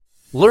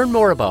Learn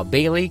more about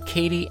Bailey,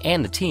 Katie,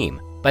 and the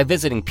team by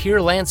visiting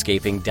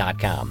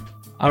purelandscaping.com.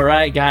 All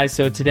right, guys.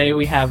 So today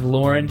we have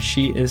Lauren.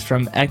 She is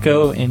from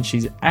Echo, and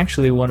she's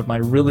actually one of my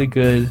really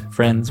good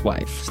friend's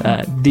wives.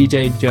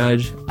 DJ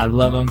Judge. I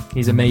love him.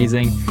 He's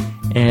amazing.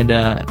 And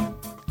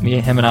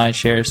him and I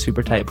share a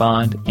super tight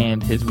bond.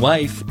 And his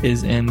wife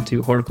is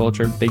into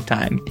horticulture big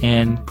time.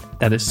 And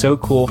that is so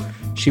cool.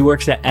 She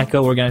works at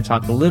Echo. We're going to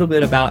talk a little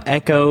bit about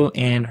Echo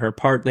and her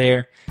part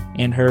there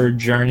and her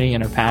journey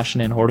and her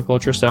passion in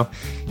horticulture. So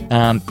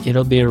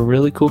it'll be a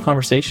really cool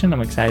conversation.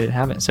 I'm excited to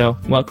have it. So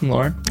welcome,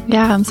 Lauren.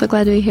 Yeah, I'm so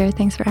glad to be here.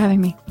 Thanks for having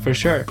me. For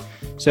sure.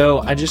 So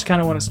I just kind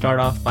of want to start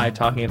off by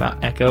talking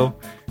about Echo.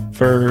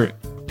 For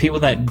people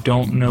that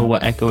don't know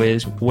what Echo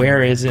is,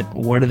 where is it?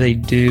 What do they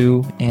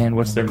do? And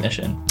what's their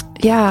mission?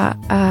 Yeah,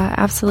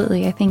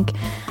 absolutely. I think,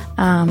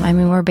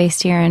 we're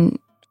based here in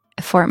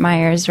Fort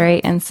Myers,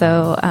 right? And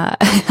so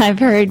I've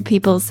heard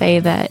people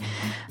say that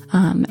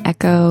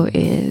Echo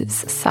is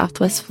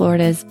Southwest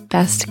Florida's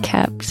best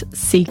kept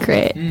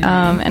secret.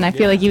 And I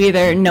feel like you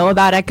either know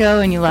about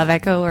Echo and you love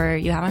Echo, or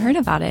you haven't heard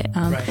about it.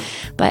 Right.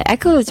 But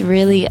Echo is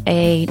really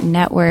a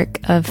network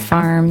of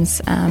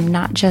farms,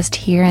 not just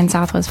here in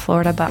Southwest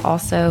Florida, but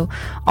also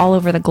all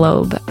over the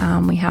globe.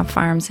 We have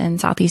farms in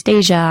Southeast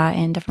Asia,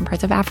 in different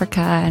parts of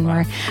Africa,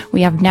 and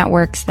we have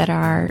networks that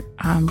are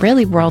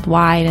really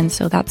worldwide. And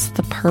so that's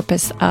the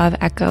purpose of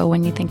Echo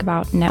when you think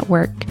about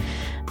network.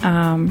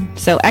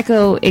 So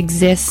Echo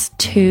exists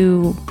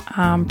to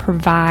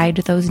provide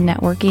those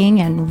networking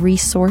and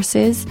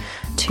resources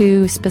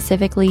to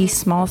specifically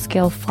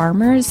small-scale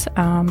farmers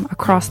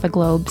across the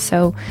globe.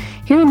 So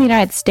here in the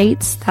United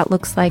States, that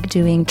looks like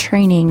doing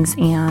trainings,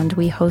 and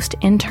we host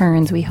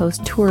interns, we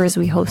host tours,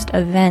 we host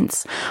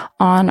events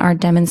on our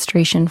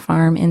demonstration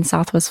farm in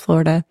Southwest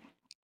Florida.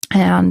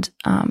 And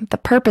the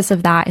purpose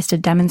of that is to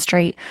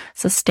demonstrate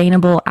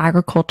sustainable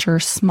agriculture,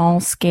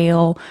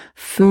 small-scale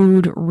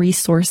food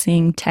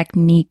resourcing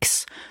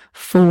techniques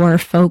for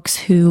folks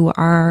who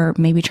are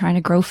maybe trying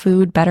to grow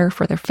food better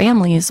for their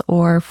families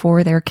or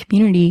for their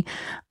community.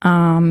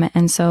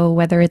 And so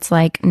whether it's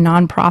like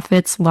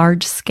nonprofits,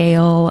 large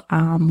scale,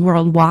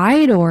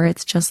 worldwide, or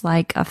it's just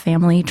like a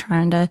family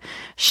trying to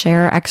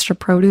share extra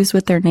produce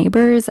with their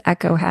neighbors,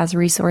 Echo has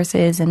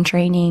resources and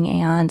training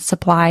and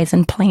supplies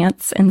and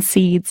plants and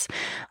seeds,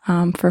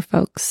 for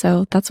folks.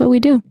 So that's what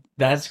we do.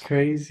 That's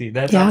crazy.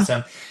 That's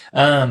awesome.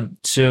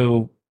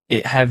 So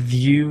have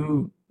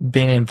you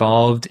been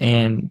involved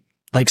in,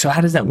 so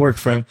how does that work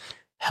from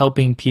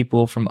helping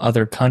people from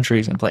other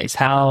countries in place?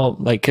 How,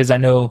 because I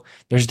know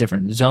there's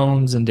different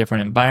zones and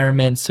different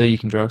environments, so you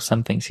can grow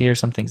some things here,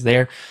 some things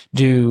there.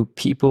 Do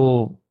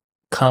people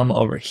come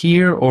over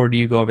here, or do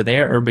you go over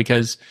there? Or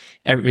because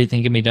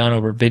everything can be done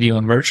over video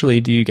and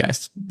virtually, do you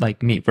guys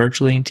meet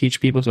virtually and teach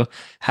people? So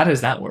how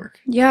does that work?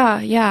 Yeah,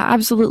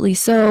 absolutely.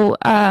 So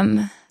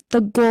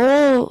the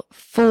goal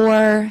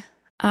for,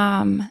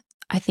 I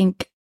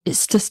think,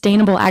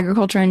 sustainable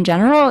agriculture in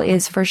general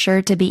is for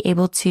sure to be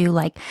able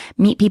to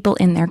meet people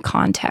in their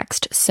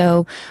context.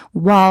 So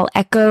while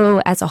Echo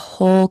as a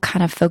whole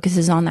kind of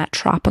focuses on that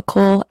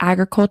tropical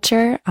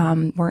agriculture,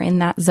 we're in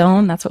that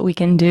zone. That's what we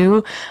can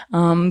do.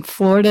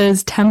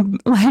 Florida's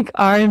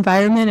our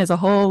environment is a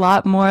whole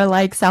lot more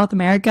like South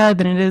America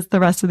than it is the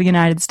rest of the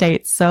United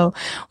States. So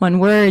when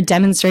we're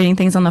demonstrating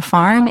things on the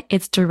farm,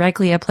 it's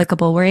directly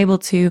applicable. We're able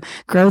to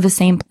grow the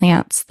same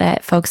plants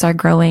that folks are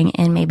growing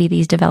in maybe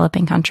these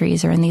developing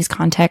countries or in these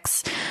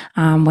contexts,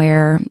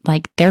 where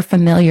they're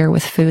familiar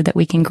with food that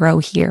we can grow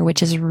here,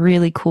 which is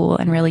really cool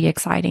and really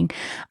exciting.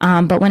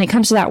 But when it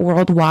comes to that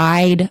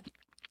worldwide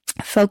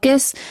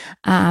focus,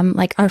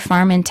 our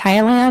farm in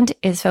Thailand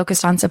is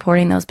focused on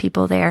supporting those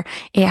people there.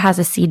 It has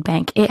a seed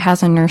bank. It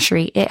has a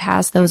nursery. It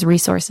has those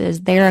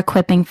resources. They're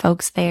equipping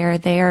folks there.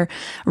 They're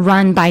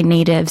run by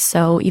natives.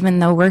 So even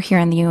though we're here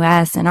in the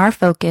U.S. and our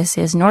focus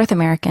is North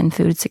American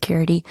food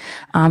security,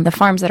 the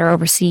farms that are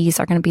overseas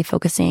are going to be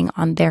focusing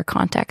on their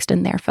context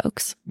and their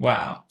folks.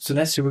 Wow. So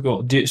that's super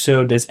cool.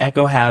 So does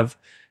Echo have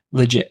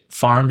legit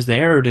farms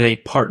there, or do they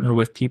partner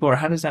with people, or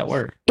how does that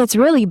work? It's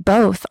really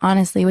both,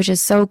 honestly, which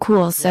is so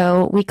cool.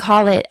 So we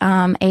call it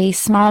a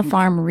small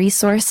farm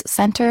resource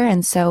center.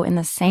 And so in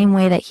the same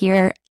way that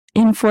here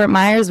in Fort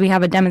Myers, we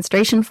have a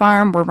demonstration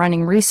farm, we're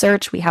running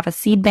research, we have a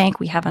seed bank,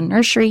 we have a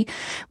nursery,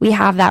 we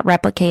have that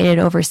replicated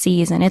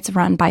overseas, and it's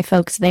run by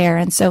folks there.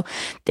 And so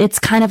it's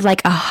kind of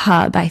like a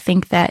hub. I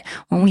think that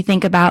when we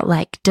think about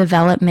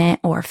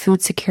development or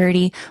food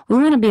security, we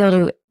want to be able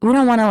to, we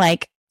don't want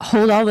to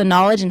hold all the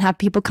knowledge and have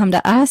people come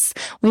to us.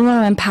 We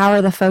want to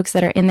empower the folks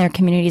that are in their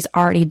communities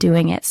already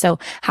doing it. So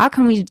how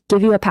can we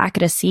give you a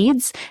packet of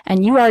seeds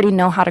and you already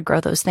know how to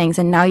grow those things,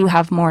 and now you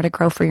have more to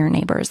grow for your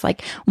neighbors?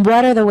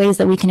 What are the ways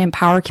that we can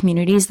empower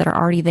communities that are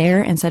already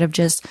there instead of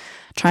just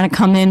trying to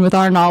come in with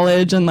our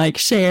knowledge and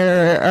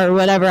share or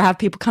whatever, have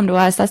people come to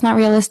us? That's not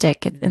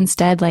realistic.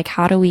 Instead,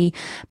 how do we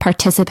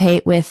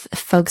participate with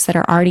folks that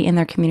are already in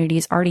their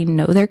communities, already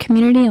know their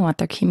community and what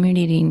their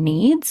community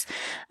needs?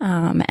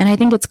 And I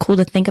think it's cool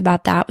to think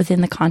about that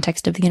within the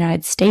context of the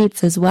United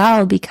States as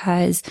well,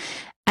 because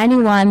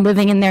anyone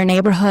living in their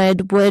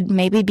neighborhood would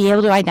maybe be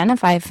able to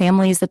identify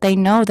families that they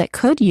know that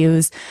could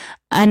use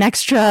an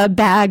extra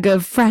bag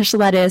of fresh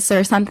lettuce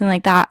or something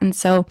like that. And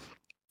so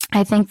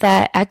I think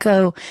that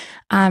Echo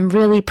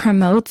really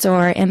promotes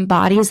or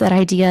embodies that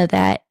idea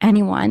that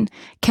anyone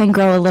can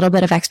grow a little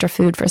bit of extra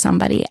food for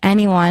somebody.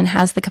 Anyone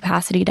has the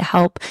capacity to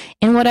help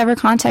in whatever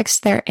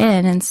context they're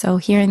in. And so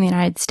here in the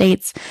United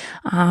States,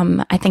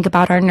 I think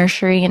about our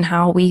nursery and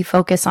how we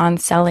focus on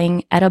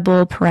selling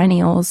edible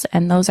perennials.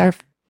 And those are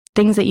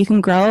things that you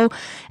can grow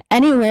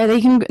anywhere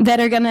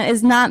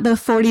is not the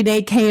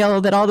 40-day kale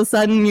that all of a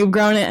sudden you've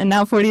grown it and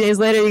now 40 days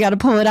later you got to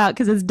pull it out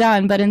because it's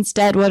done. But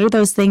instead, what are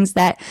those things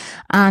that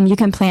you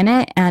can plant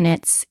it and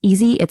it's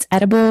easy, it's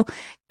edible.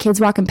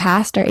 Kids walking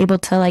past are able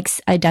to like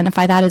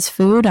identify that as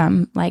food,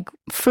 like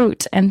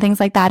fruit and things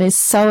like that is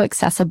so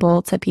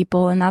accessible to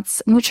people. And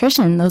that's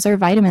nutrition. Those are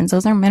vitamins.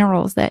 Those are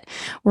minerals that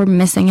we're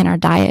missing in our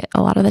diet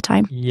a lot of the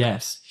time.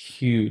 Yes,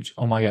 huge.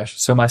 Oh my gosh.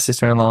 So my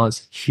sister-in-law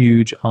is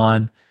huge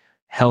on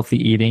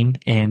healthy eating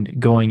and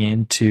going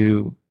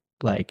into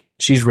like,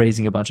 she's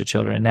raising a bunch of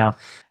children. Now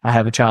I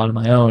have a child of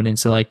my own. And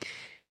so like,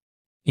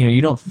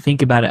 you don't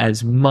think about it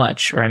as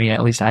much, or I mean,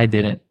 at least I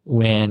didn't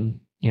when,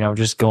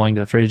 just going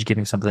to the fridge,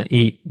 getting something to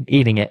eat,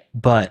 eating it.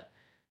 But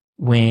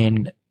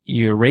when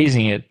you're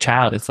raising a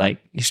child, it's like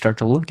you start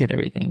to look at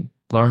everything,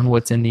 learn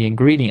what's in the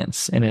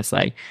ingredients. And it's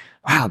like,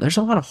 wow, there's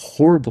a lot of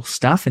horrible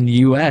stuff in the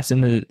US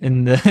in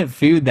the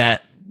food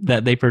that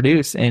they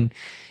produce. And,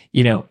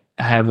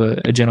 I have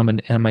a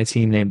gentleman on my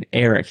team named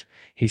Eric.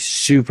 He's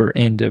super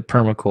into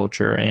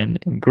permaculture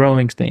and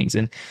growing things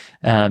and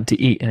to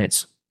eat, and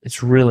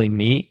it's really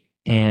neat.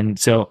 And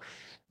so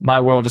my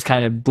world is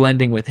kind of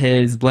blending with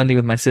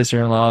my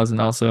sister-in-laws,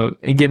 and also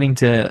getting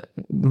to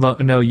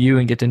know you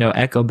and get to know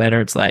Echo better.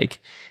 It's like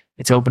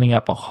it's opening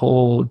up a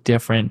whole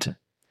different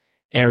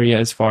area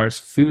as far as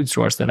food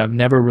source that I've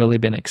never really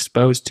been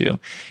exposed to.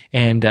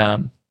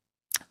 And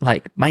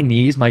like my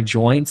knees, my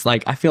joints,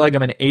 like I feel like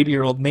I'm an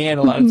 80-year-old man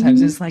a lot of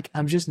times. It's like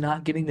I'm just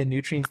not getting the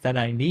nutrients that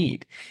I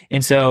need.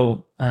 And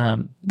so a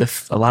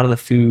lot of the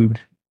food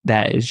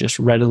that is just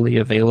readily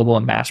available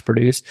and mass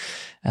produced,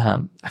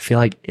 I feel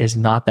like is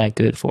not that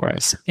good for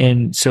us.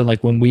 And so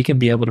like when we can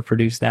be able to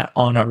produce that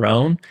on our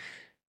own,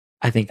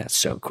 I think that's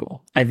so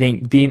cool. I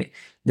think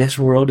this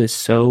world is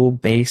so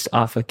based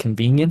off of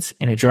convenience,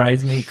 and it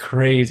drives me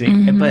crazy.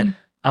 Mm-hmm. But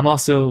I'm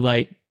also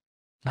like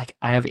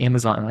I have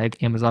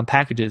Amazon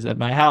packages at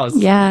my house,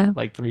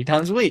 like 3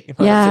 times a week.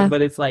 Yeah.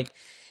 But it's like,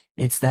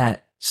 it's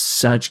that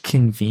such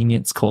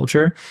convenience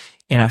culture.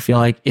 And I feel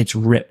like it's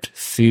ripped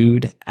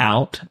food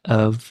out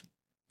of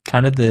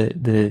kind of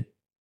the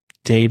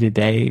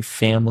day-to-day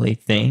family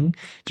thing,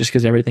 just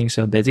because everything's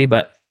so busy.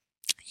 But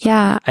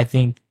yeah, I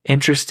think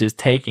interest is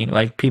taking,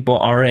 like people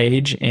our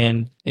age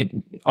and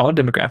all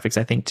demographics,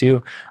 I think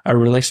too, are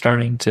really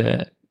starting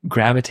to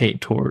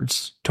gravitate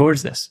towards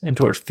this and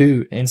towards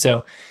food. And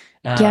so,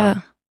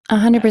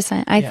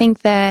 100%. I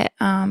think that,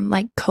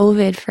 like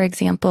COVID, for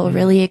example,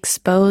 really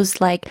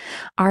exposed like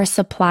our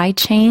supply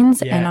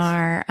chains and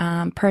our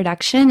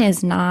production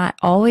is not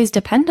always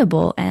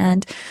dependable.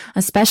 And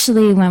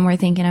especially when we're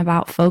thinking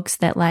about folks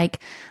that like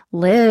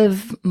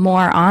live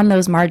more on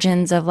those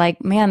margins of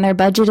like, man, their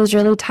budget is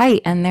really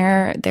tight and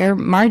their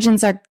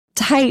margins are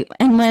tight.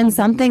 And when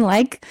something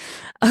like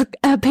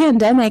a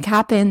pandemic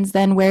happens,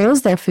 then where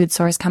is their food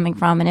source coming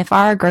from? And if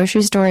our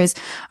grocery stores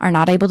are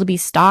not able to be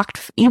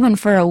stocked even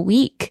for a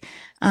week,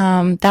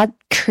 that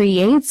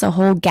creates a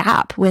whole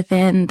gap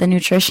within the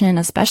nutrition,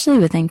 especially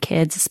within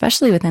kids,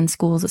 especially within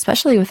schools,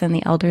 especially within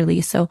the elderly.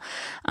 So,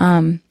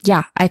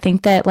 I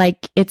think that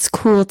like it's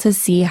cool to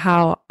see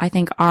how I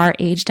think our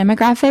age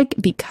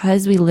demographic,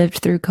 because we lived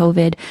through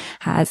COVID,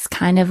 has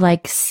kind of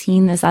like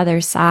seen this other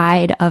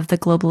side of the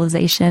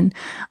globalization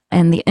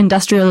and the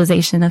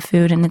industrialization of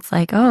food. And it's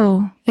like,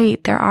 oh,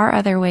 wait, there are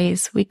other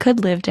ways we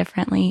could live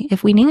differently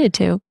if we needed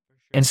to.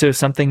 And so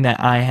something that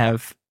I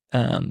have,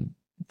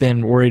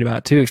 been worried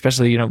about too,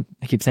 especially,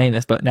 I keep saying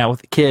this, but now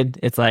with the kid,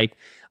 it's like,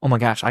 oh my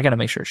gosh, I got to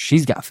make sure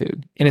she's got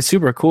food. And it's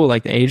super cool.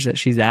 Like the age that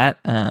she's at,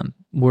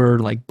 we're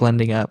like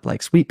blending up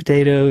like sweet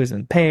potatoes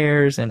and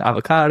pears and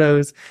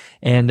avocados,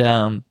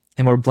 and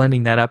we're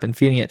blending that up and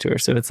feeding it to her.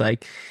 So it's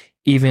like,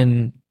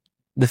 even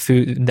the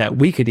food that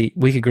we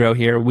could grow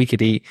here, we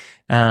could eat,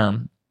 my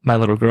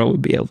little girl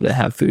would be able to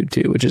have food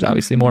too, which is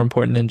obviously more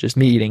important than just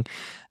me eating.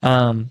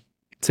 So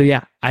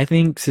yeah, I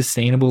think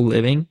sustainable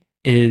living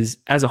is,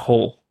 as a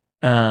whole,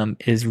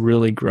 is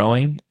really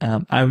growing.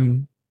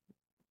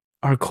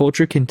 Our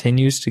culture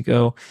continues to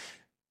go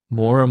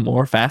more and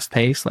more fast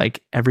paced,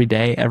 like every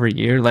day, every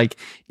year. Like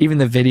even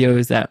the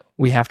videos that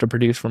we have to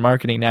produce for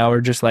marketing now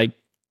are just like,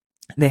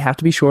 they have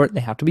to be short, they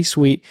have to be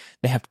sweet,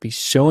 they have to be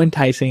so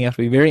enticing, they have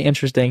to be very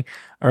interesting,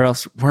 or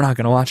else we're not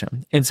going to watch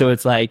them. And so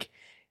it's like,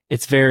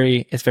 it's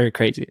very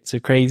crazy. It's a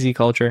crazy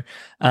culture.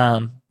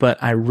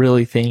 But I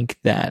really think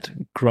that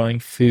growing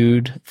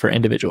food for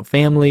individual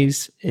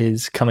families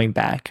is coming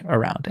back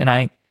around. And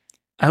I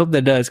hope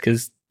that does,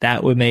 because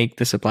that would make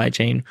the supply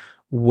chain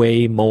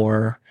way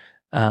more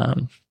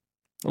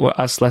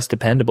us less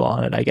dependable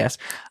on it, I guess.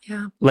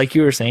 Yeah. Like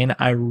you were saying,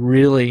 I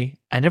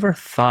never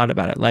thought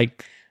about it.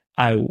 Like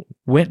I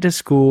went to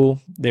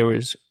school, there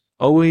was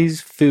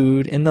always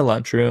food in the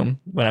lunchroom.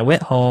 When I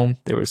went home,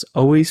 there was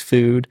always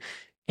food.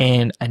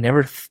 And I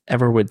never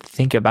ever would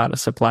think about a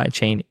supply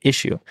chain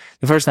issue.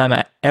 The first time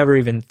I ever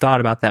even thought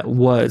about that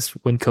was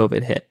when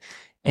COVID hit.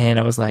 And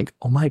I was like,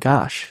 oh my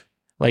gosh,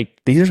 like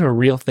these are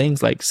real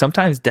things. Like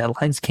sometimes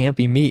deadlines can't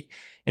be met.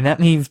 And that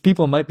means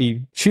people might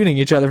be shooting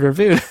each other for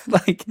food.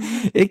 Like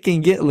it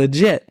can get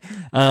legit.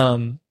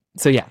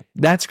 So yeah,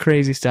 that's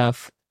crazy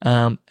stuff.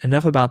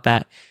 Enough about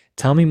that.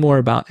 Tell me more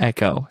about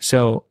Echo.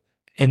 So,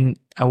 and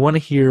I want to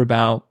hear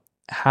about,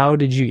 how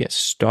did you get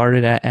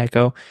started at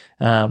Echo?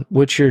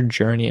 What's your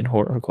journey in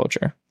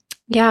horticulture?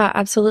 Yeah,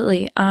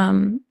 absolutely.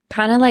 Kind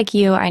of like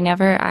you, I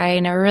never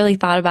really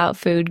thought about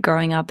food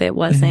growing up. It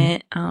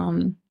wasn't,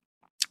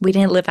 we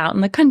didn't live out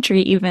in the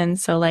country even.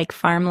 So like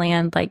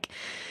farmland, like,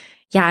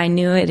 yeah, I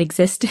knew it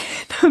existed,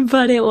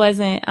 but it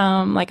wasn't,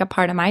 like a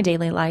part of my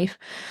daily life.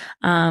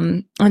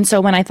 And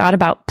so when I thought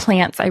about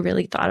plants, I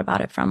really thought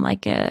about it from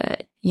like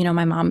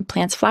my mom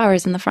plants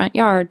flowers in the front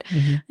yard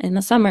in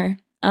the summer.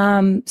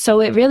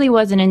 So it really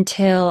wasn't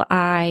until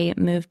I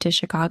moved to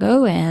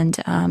Chicago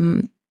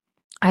and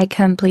I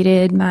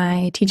completed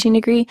my teaching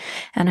degree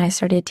and I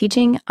started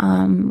teaching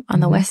on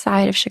the west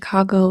side of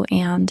Chicago,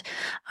 and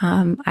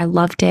I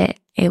loved it.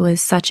 It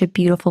was such a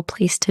beautiful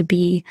place to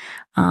be,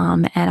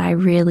 and I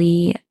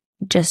really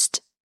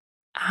just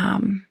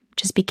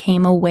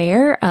became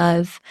aware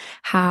of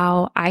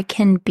how I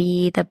can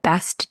be the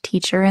best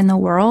teacher in the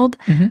world.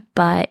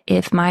 But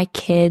if my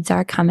kids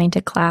are coming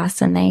to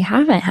class and they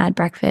haven't had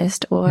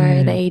breakfast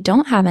or they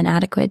don't have an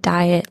adequate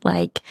diet,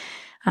 like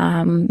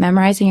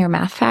memorizing your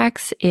math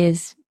facts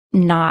is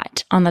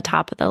not on the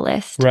top of the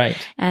list. Right.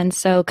 And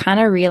so kind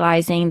of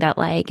realizing that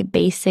like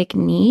basic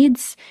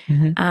needs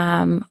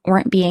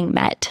weren't being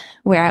met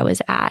where I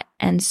was at.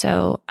 And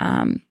so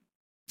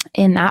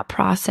in that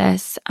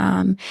process,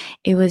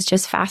 it was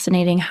just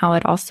fascinating how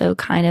it also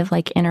kind of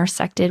like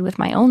intersected with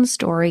my own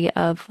story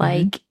of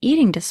like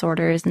eating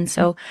disorders. And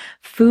so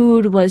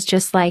food was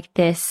just like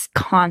this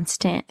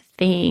constant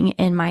thing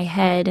in my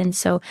head. And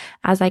so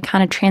as I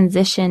kind of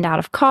transitioned out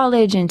of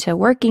college into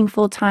working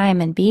full time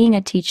and being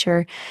a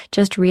teacher,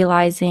 just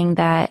realizing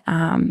that,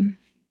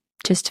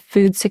 just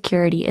food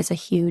security is a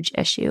huge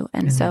issue.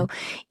 And so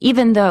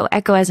even though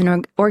Echo as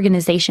an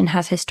organization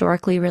has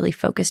historically really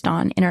focused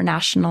on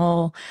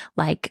international,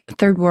 like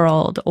third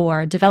world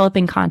or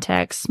developing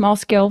context, small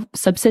scale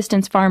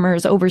subsistence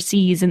farmers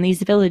overseas in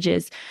these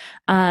villages,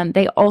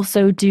 they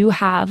also do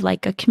have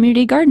like a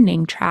community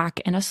gardening track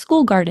and a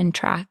school garden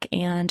track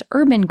and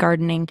urban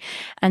gardening.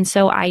 And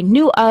so I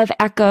knew of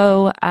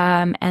Echo,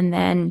 and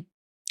then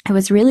it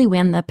was really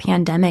when the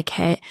pandemic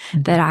hit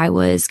that I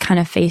was kind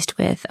of faced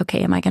with,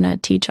 okay, am I going to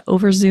teach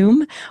over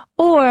Zoom?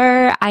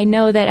 Or I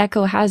know that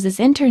Echo has this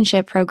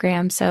internship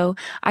program, so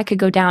I could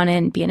go down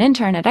and be an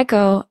intern at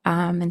Echo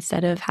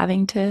instead of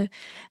having to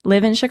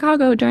live in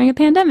Chicago during a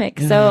pandemic.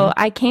 So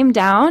I came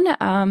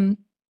down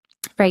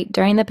right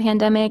during the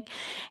pandemic,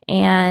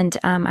 and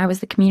I was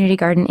the community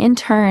garden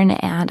intern,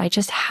 and I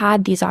just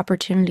had these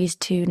opportunities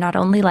to not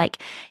only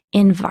like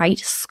invite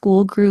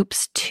school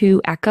groups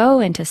to Echo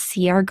and to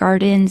see our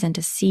gardens and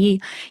to see,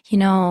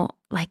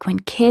 like when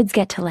kids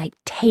get to like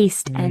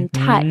taste and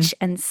touch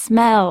and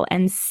smell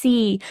and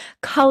see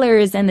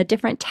colors and the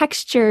different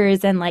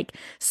textures and like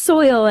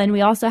soil. And we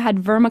also had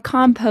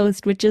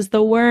vermicompost, which is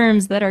the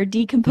worms that are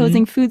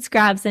decomposing food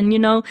scraps. And,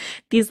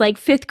 these like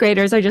fifth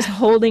graders are just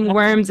holding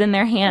worms in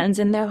their hands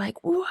and they're like,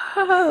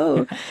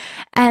 whoa.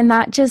 And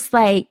that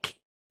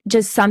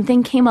just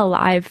something came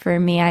alive for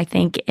me, I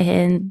think,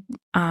 in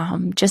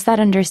just that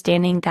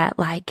understanding that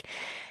like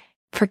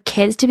for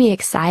kids to be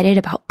excited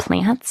about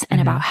plants and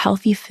about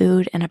healthy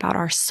food and about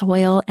our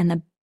soil and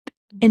the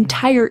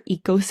entire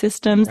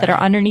ecosystems that are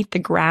underneath the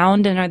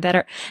ground and that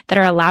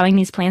are allowing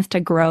these plants to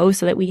grow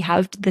so that we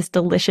have this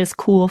delicious,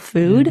 cool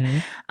food.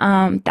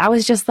 That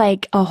was just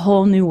like a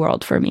whole new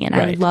world for me. And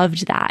I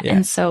loved that.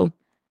 And so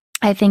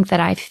I think that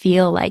I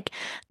feel like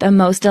the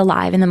most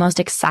alive and the most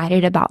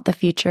excited about the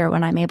future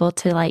when I'm able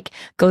to like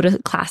go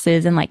to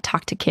classes and like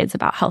talk to kids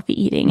about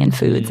healthy eating and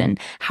foods and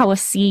how a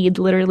seed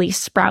literally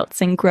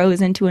sprouts and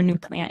grows into a new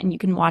plant and you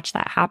can watch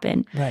that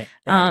happen.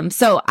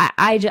 So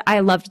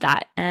I loved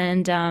that.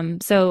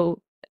 And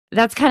so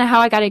that's kind of how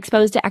I got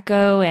exposed to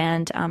Echo.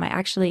 And I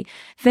actually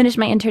finished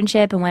my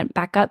internship and went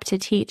back up to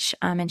teach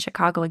in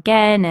Chicago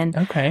again.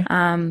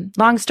 And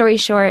long story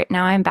short,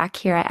 now I'm back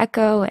here at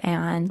Echo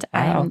and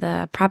I'm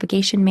the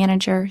propagation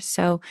manager.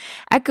 So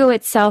Echo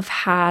itself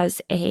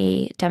has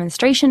a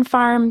demonstration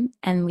farm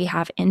and we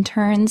have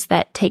interns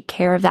that take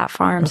care of that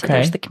farm. So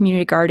there's the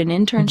community garden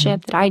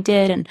internship that I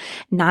did and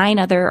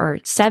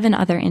 7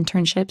 other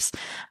internships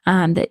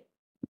that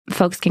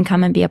folks can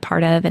come and be a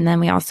part of. And then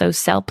we also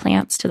sell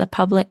plants to the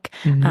public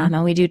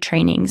and we do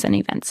trainings and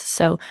events.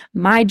 So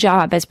my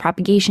job as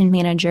propagation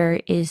manager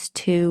is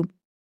to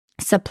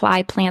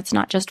supply plants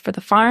not just for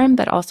the farm,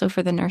 but also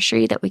for the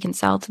nursery that we can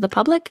sell to the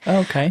public.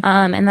 Okay.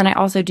 And then I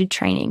also do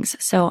trainings.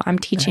 So I'm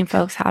teaching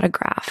folks how to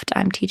graft.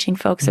 I'm teaching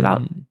folks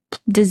about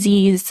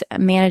disease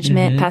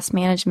management, pest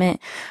management,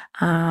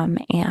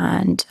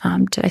 and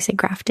did I say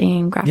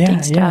grafting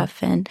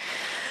stuff? And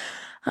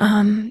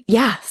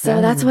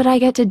so that's what I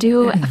get to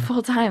do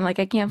full time. Like,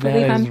 I can't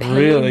believe I'm paid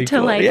really to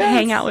cool.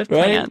 hang out with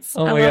plants.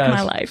 Oh I my love my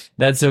gosh. life.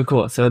 That's so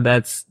cool. So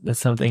that's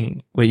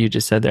something what you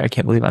just said there. I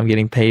can't believe I'm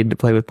getting paid to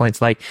play with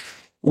plants. Like,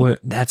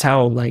 that's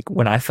how, like,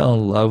 when I fell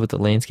in love with the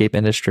landscape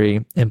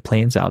industry and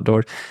plants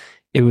outdoors,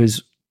 it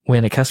was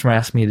when a customer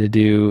asked me to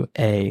do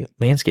a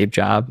landscape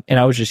job, and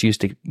I was just used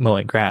to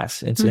mowing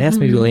grass. And so they asked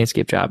me to do a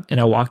landscape job, and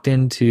I walked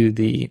into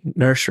the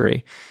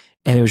nursery,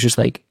 and it was just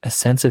like a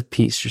sense of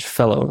peace just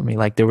fell over me.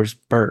 Like, there was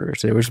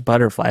birds, there was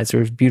butterflies, there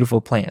was beautiful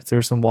plants, there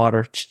was some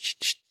water.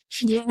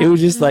 It was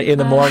just like in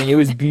the morning, it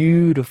was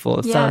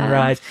beautiful,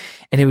 sunrise.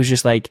 And it was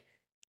just like,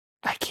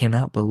 I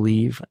cannot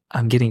believe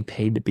I'm getting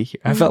paid to be here.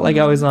 I felt like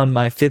I was on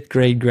my 5th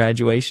grade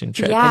graduation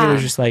trip. And it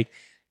was just like,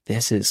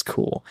 this is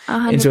cool.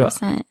 100%. And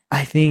so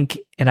I think,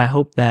 and I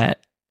hope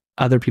that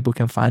other people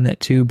can find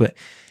that too, but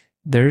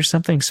there's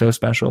something so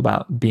special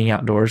about being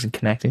outdoors and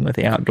connecting with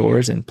the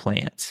outdoors and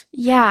plants.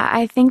 Yeah,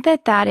 I think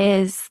that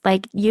is,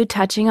 like, you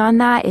touching on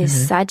that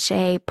is such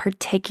a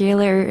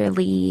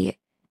particularly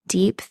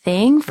deep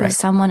thing for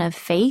someone of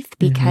faith,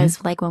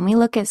 because like, when we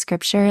look at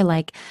scripture,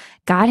 like,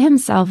 God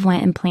himself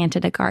went and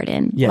planted a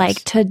garden. Yes.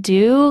 Like, to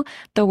do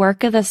the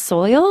work of the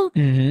soil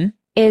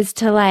is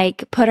to,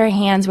 like, put our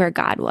hands where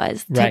God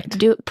was,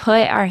 to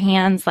put our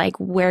hands, like,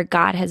 where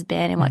God has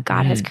been and what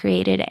God has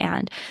created.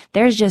 And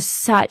there's just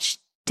such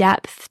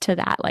depth to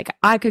that. Like,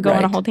 I could go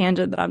on a whole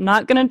tangent that I'm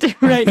not going to do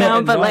right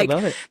now, but like,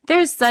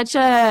 there's such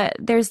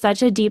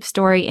a deep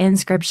story in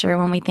scripture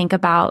when we think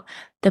about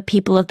the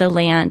people of the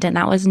land, and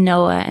that was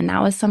Noah, and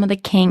that was some of the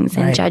kings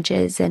and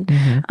judges,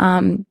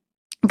 and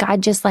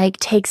God just, like,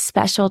 takes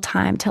special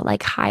time to,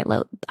 like,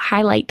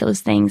 highlight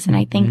those things. And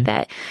I think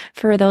that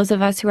for those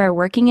of us who are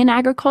working in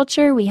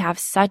agriculture, we have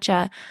such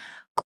a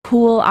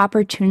cool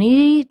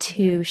opportunity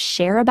to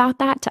share about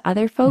that to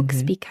other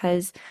folks,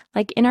 because,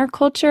 like, in our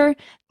culture,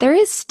 there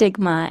is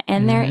stigma,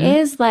 and there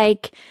is,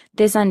 like,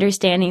 this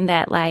understanding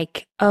that,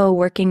 like, oh,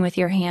 working with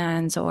your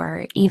hands,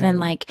 or even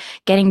like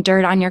getting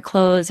dirt on your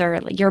clothes,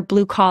 or your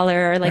blue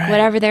collar, or like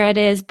whatever there it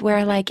is,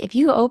 where, like, if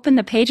you open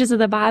the pages of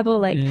the Bible,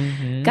 like,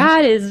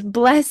 God is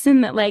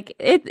blessing that, like,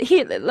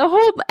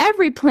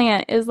 every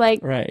plant is,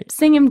 like,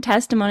 singing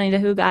testimony to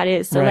who God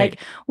is. So like,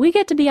 we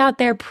get to be out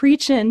there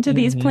preaching to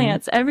these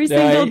plants every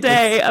single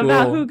day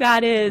about who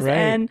God is.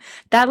 And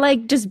that,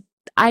 like,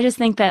 I just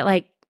think that,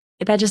 like,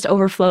 that just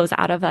overflows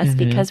out of us,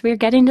 because we're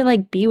getting to,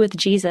 like, be with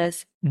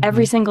Jesus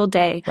every single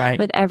day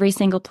with every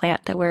single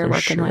plant that we're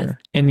working with.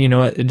 And you know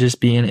what? Just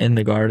being in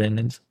the garden,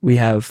 and we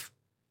have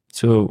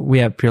Pure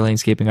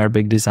Landscaping, our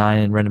big design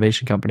and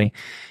renovation company,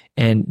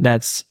 and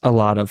that's a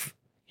lot of,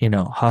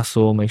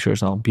 hustle, make sure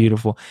it's all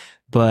beautiful.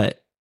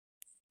 But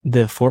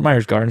the Fort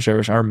Myers Garden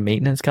Service, our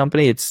maintenance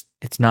company, it's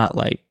not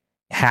like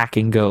hack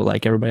and go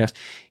like everybody else.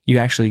 You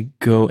actually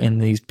go in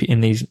these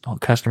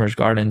customers'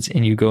 gardens,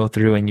 and you go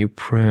through and you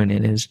prune,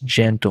 and it's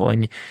gentle,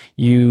 and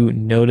you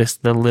notice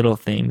the little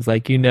things.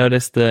 Like, you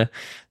notice the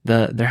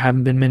there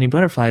haven't been many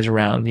butterflies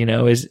around,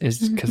 is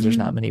because there's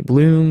not many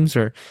blooms,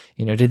 or,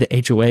 did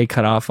the HOA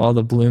cut off all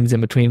the blooms in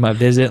between my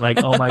visit?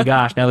 Like, oh my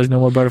gosh, now there's no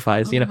more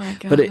butterflies,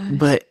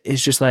 but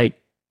it's just like,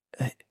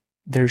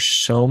 there's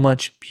so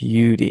much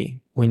beauty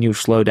when you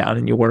slow down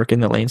and you work in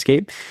the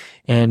landscape,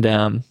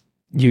 and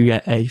you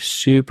get a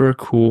super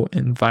cool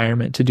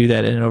environment to do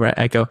that in over at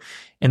Echo.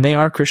 And they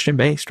are Christian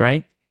based,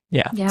 right?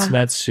 Yeah. So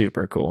that's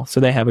super cool. So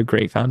they have a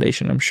great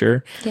foundation, I'm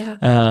sure. Yeah.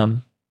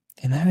 And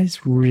that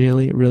is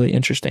really, really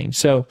interesting.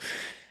 So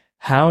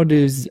how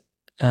does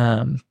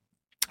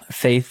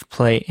faith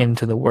play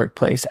into the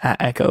workplace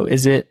at Echo?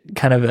 Is it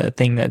kind of a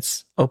thing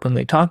that's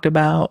openly talked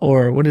about,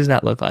 or what does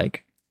that look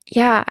like?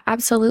 Yeah,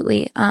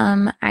 absolutely.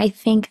 I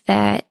think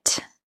that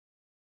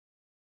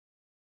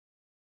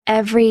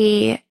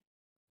every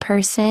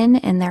person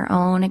in their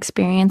own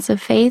experience of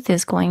faith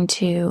is going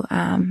to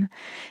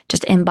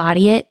just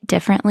embody it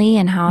differently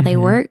in how they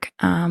work.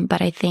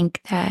 But I think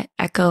that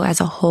Echo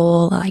as a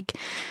whole, like,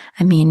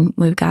 I mean,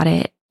 we've got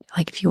it,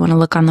 like, if you want to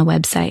look on the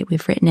website,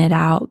 we've written it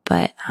out.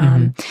 But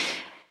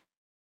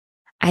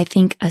I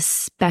think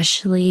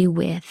especially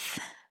with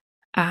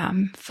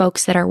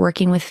folks that are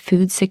working with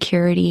food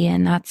security,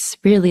 and that's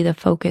really the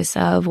focus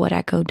of what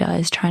Echo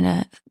does, trying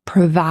to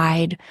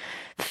provide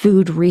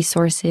food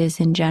resources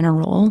in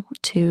general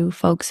to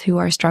folks who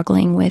are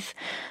struggling with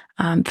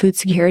food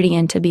security.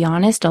 And to be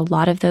honest, a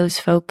lot of those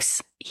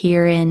folks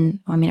here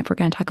if we're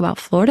going to talk about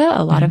Florida,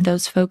 a lot of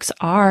those folks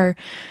are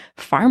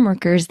farm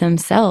workers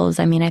themselves.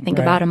 I mean, I think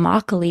about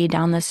Immokalee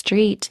down the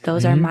street.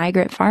 Those are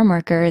migrant farm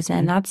workers,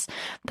 and that's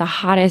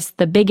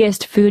the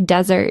biggest food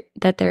desert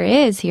that there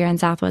is here in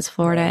Southwest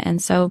Florida.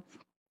 And so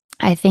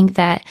I think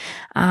that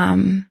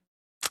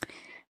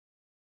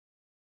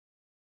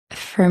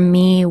for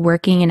me,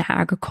 working in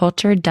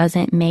agriculture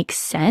doesn't make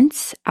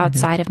sense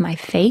outside of my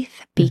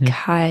faith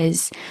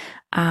because,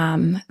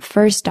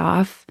 first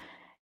off,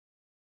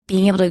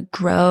 being able to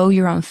grow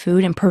your own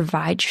food and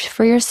provide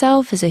for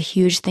yourself is a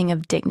huge thing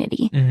of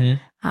dignity.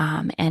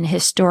 And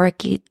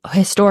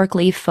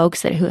historically,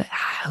 folks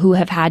who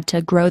have had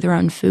to grow their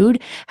own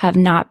food have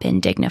not been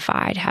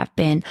dignified, have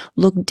been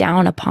looked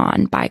down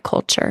upon by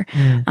culture.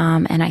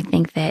 And I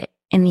think that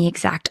in the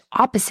exact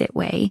opposite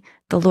way,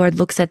 the Lord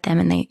looks at them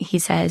and he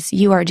says,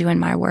 you are doing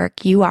my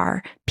work. You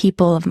are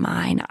people of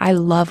mine. I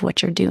love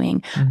what you're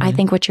doing. I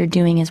think what you're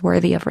doing is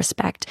worthy of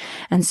respect.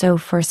 And so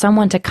for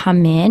someone to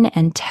come in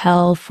and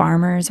tell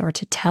farmers or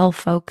to tell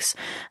folks,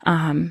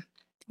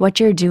 what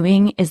you're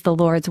doing is the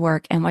Lord's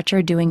work and what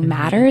you're doing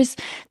matters,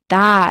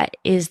 that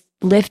is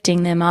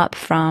lifting them up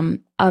from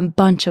a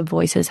bunch of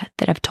voices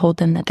that have told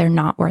them that they're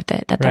not worth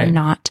it, that they're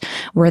not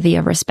worthy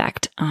of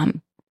respect.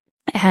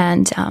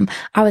 And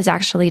I was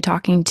actually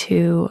talking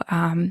to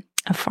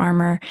a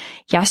farmer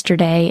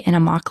yesterday in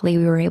Immokalee.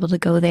 We were able to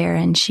go there,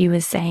 and she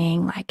was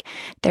saying, like,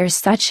 there's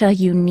such a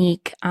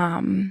unique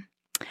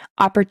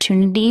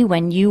opportunity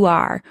when you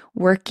are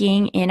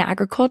working in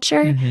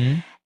agriculture,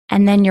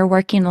 and then you're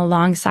working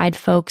alongside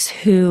folks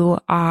who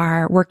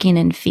are working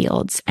in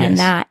fields, and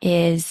that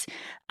is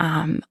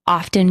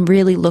often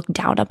really looked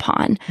down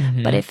upon.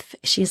 But if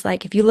she's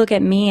like, if you look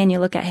at me and you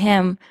look at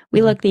him,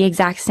 we look the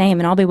exact same,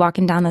 and I'll be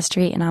walking down the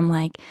street and I'm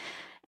like,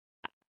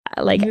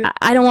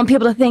 I don't want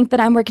people to think that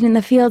I'm working in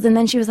the fields. And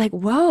then she was like,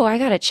 whoa, I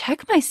got to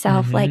check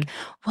myself. Like,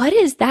 what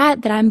is that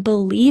I'm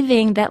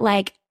believing that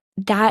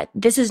that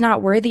this is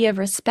not worthy of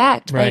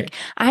respect? Like,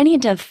 I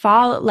need to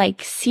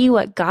see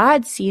what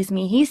God sees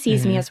me. He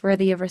sees me as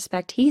worthy of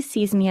respect. He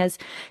sees me as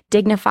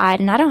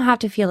dignified, and I don't have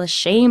to feel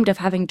ashamed of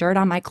having dirt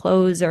on my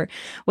clothes, or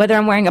whether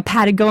I'm wearing a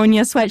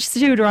Patagonia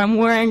sweatsuit or I'm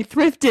wearing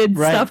thrifted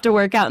stuff to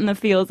work out in the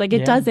fields. Like,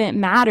 it doesn't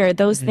matter.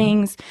 Those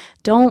things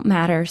don't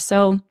matter.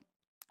 So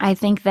I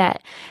think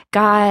that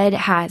God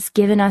has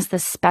given us the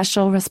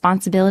special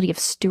responsibility of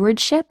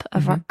stewardship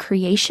of our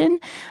creation,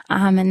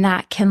 and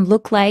that can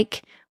look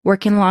like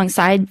working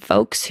alongside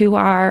folks who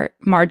are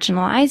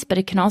marginalized, but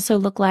it can also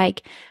look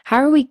like, how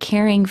are we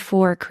caring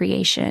for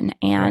creation?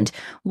 And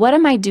what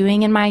am I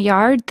doing in my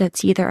yard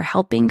that's either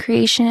helping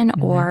creation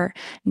or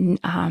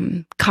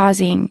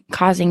causing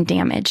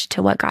damage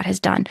to what God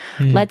has done?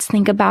 Let's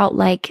think about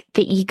like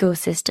the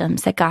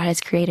ecosystems that God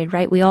has created,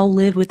 right? We all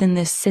live within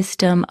this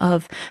system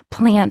of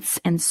plants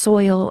and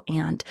soil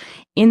and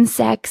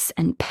insects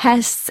and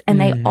pests,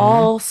 and they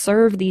all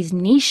serve these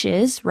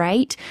niches,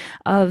 right,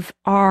 of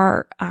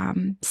our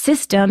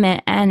system.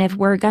 And if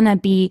we're going to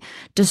be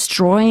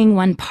destroying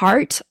one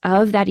part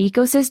of that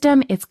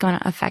ecosystem, it's going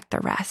to affect the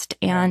rest.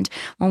 And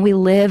when we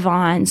live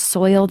on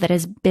soil that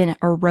has been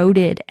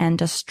eroded and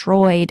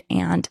destroyed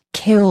and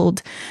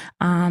killed,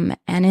 and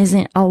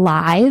isn't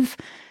alive,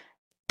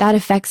 that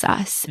affects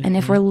us. And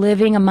if we're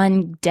living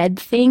among dead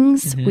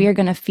things, we are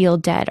going to feel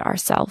dead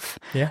ourselves.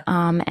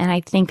 And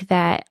I think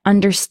that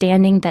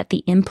understanding that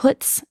the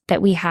inputs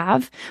that we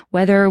have,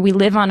 whether we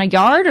live on a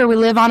yard or we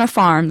live on a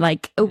farm,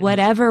 like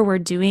whatever we're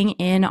doing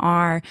in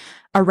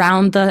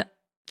around the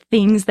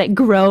things that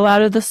grow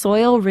out of the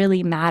soil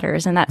really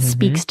matters. And that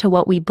speaks to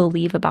what we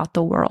believe about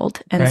the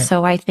world. And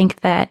so I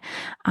think that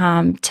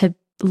to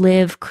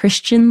live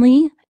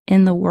Christianly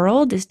in the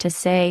world is to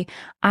say,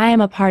 I am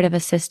a part of a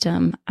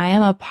system. I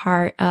am a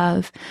part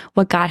of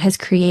what God has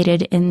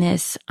created in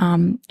this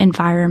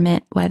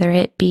environment, whether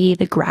it be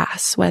the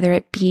grass, whether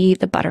it be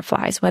the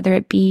butterflies, whether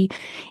it be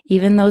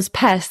even those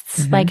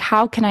pests. Like,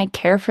 how can I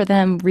care for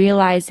them,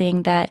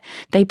 realizing that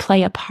they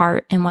play a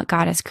part in what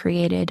God has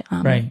created?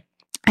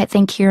 I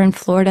think here in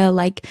Florida,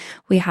 like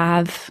we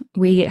have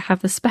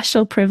the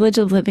special privilege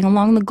of living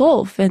along the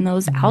Gulf, and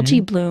those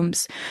algae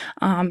blooms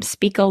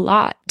speak a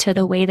lot to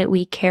the way that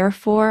we care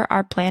for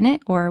our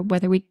planet, or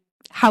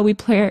how we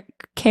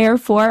care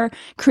for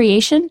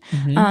creation.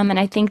 And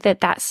I think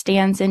that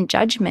stands in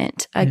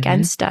judgment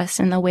against us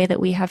in the way that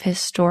we have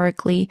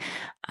historically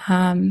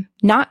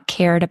not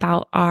cared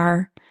about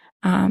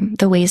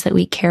the ways that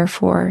we care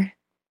for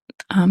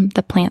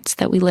the plants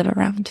that we live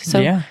around.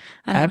 So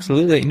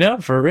absolutely. No,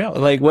 for real.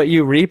 Like, what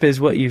you reap is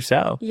what you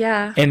sow.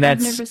 And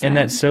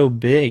that's so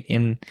big.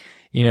 And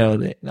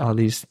all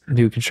these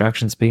new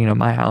constructions, speaking of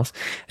my house,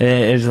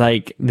 it's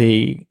like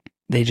they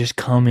just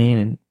come in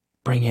and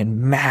bring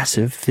in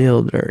massive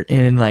fill dirt,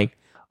 and like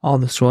all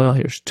the soil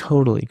here is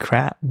totally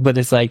crap. But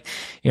it's like,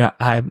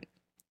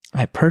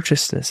 I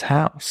purchased this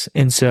house,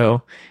 and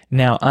so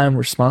now I'm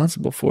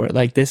responsible for it.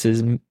 Like, this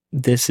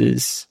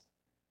is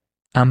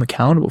I'm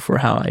accountable for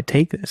how I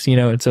take this,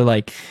 and so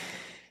like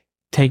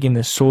taking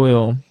the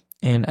soil,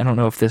 and I don't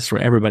know if this is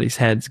where everybody's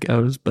heads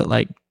goes, but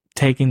like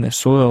taking the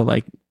soil,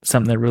 like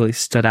something that really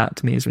stood out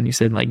to me is when you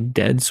said like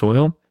dead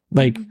soil,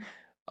 like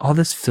all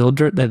this fill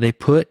dirt that they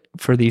put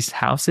for these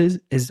houses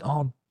is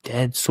all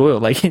dead soil.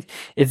 Like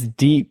it's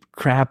deep,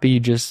 crappy,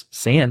 just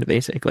sand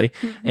basically.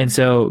 And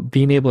so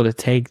being able to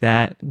take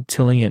that,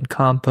 tilling in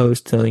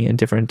compost, tilling in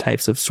different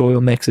types of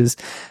soil mixes,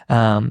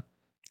 and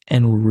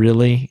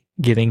really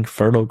getting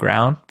fertile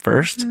ground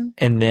first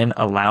and then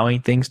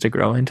allowing things to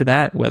grow into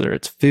that, whether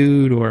it's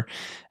food or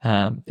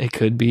it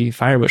could be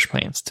firebush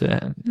plants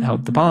to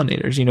help the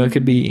pollinators. You know, it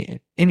could be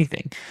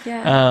anything.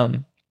 Yeah.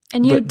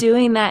 And you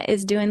doing that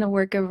is doing the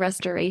work of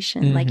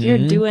restoration. Like you're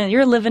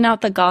living out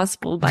the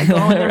gospel by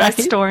going and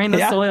restoring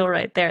the soil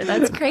right there.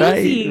 That's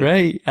crazy.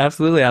 Right.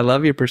 Absolutely. I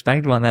love your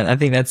perspective on that. I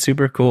think that's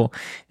super cool.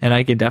 And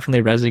I could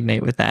definitely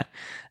resonate with that.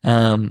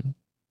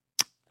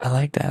 I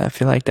like that. I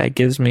feel like that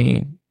gives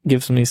me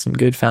some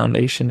good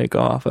foundation to go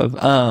off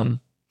of.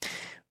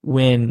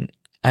 When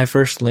I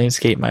first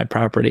landscaped my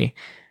property,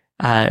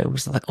 I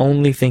was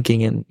only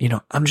thinking in, you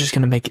know, I'm just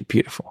going to make it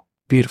beautiful.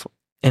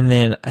 And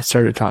then I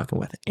started talking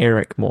with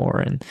Eric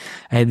more, and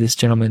I had this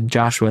gentleman,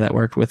 Joshua, that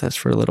worked with us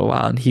for a little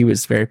while, and he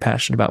was very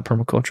passionate about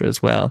permaculture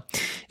as well.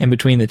 And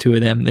between the two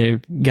of them, they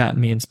got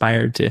me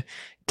inspired to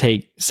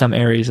take some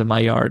areas of my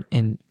yard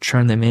and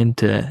turn them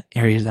into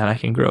areas that I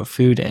can grow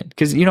food in.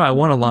 Because, you know, I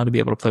want a lawn to be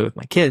able to play with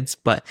my kids,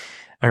 but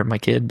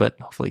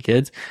hopefully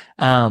kids.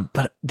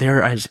 But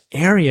there are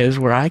areas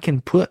where I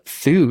can put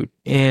food,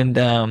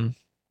 and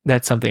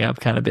that's something I've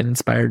kind of been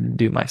inspired to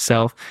do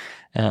myself.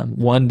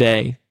 One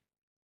day,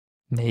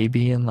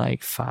 maybe in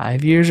like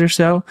 5 years or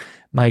so,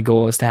 my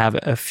goal is to have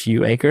a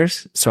few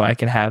acres so I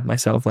can have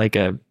myself like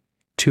a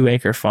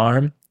 2-acre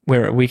farm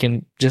where we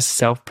can just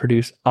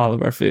self-produce all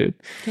of our food.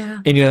 Yeah.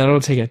 And, you know, that'll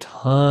take a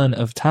ton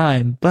of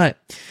time, but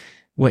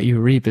what you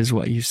reap is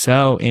what you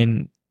sow.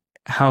 And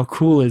how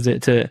cool is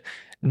it to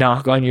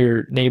knock on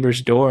your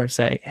neighbor's door and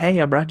say,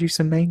 hey, I brought you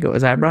some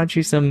mangoes. I brought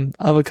you some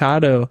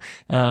avocado.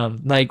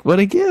 Like, what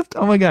a gift.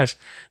 Oh my gosh.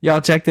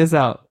 Y'all check this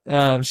out.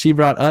 She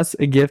brought us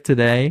a gift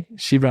today.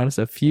 She brought us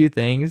a few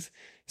things.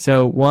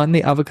 So one,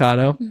 the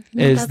avocado.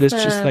 Is this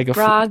just like a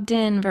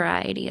Brogdon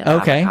variety of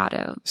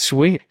avocado?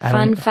 Sweet.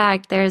 Fun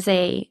fact, there's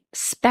a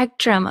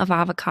spectrum of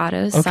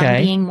avocados, some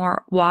being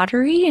more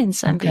watery and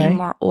some being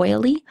more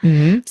oily.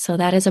 So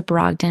that is a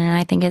Brogdon, and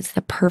I think it's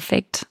the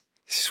perfect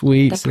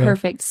sweet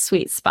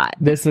spot.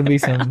 This would be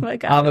some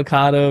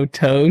avocado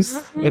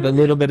toast with a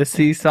little bit of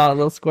sea salt, a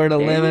little squirt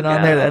of lemon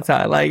on there. That's how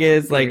I like it.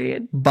 It's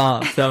like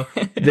bomb. So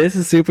this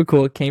is super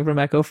cool. It came from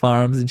Echo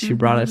Farms, and she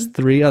brought us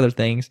 3 other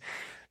things.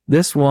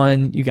 This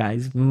one, you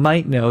guys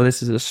might know,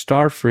 this is a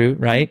star fruit,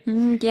 right?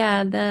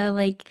 Yeah,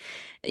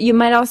 you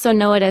might also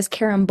know it as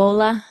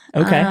carambola.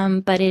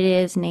 But it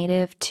is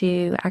native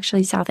to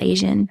actually South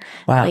Asian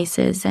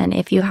places. And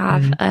if you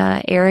have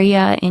an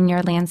area in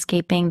your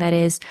landscaping that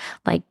is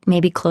like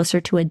maybe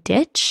closer to a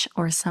ditch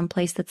or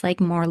someplace that's like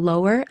more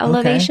lower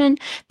elevation,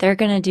 they're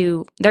going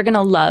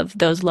to love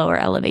those lower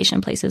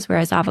elevation places.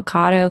 Whereas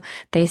avocado,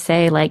 they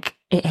say like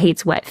it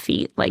hates wet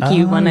feet. Like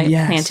you want to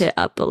plant it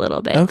up a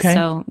little bit.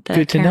 So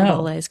the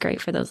carambola is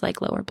great for those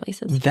like lower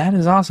places. That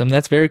is awesome.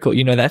 That's very cool.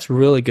 You know, that's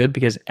really good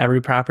because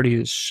every property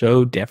is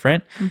so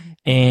different.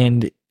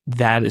 And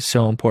that is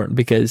so important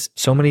because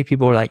so many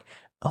people are like,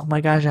 oh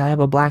my gosh, I have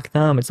a black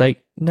thumb. It's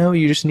like, no,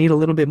 you just need a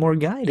little bit more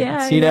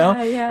guidance, you know?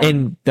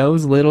 And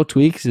those little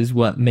tweaks is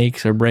what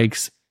makes or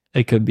breaks.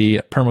 It could be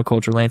a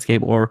permaculture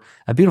landscape or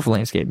a beautiful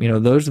landscape. You know,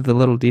 those are the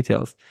little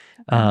details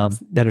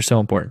that are so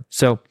important.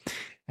 So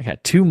I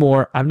got 2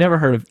 more. I've never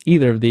heard of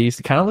either of these.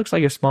 It kind of looks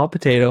like a small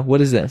potato.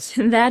 What is this?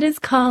 That is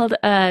called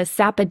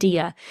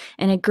sapodilla,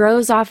 and it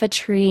grows off a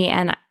tree,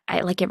 and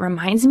it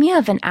reminds me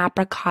of an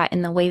apricot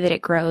in the way that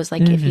it grows.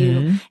 Like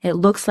it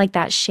looks like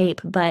that shape,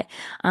 but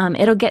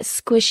it'll get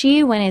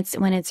squishy when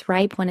it's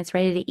ripe, when it's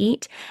ready to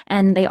eat.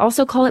 And they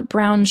also call it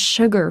brown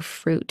sugar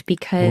fruit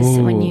because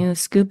when you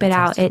scoop it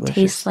out, it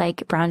tastes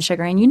like brown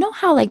sugar. And you know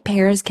how like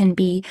pears can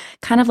be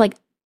kind of like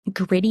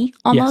gritty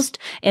almost?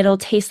 It'll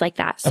taste like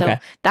that. So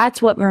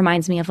that's what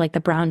reminds me of like the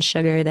brown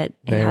sugar, that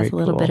it has a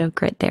little bit of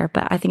grit there,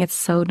 but I think it's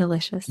so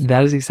delicious.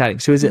 That is exciting.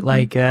 So is it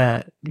like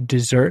a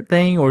dessert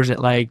thing, or is it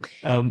like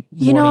morning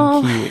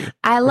kiwi?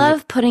 I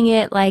love putting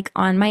it like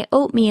on my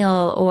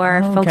oatmeal,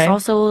 or folks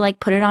also like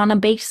put it on a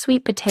baked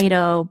sweet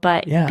potato,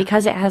 but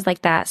because it has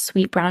like that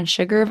sweet brown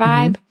sugar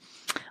vibe,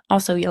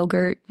 also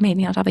yogurt,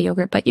 maybe on top of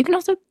yogurt, but you can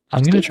also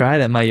I'm going to try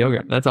that in my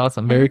yogurt. That's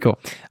awesome. Very cool.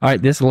 All right.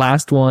 This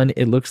last one,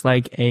 it looks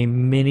like a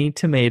mini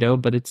tomato,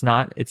 but it's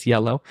not. It's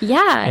yellow.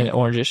 Yeah. And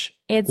orangish.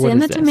 It's in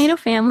the tomato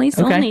family,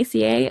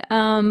 Solanaceae.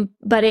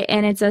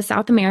 It's a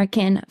South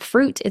American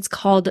fruit. It's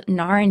called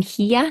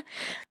naranjilla.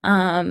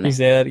 Can you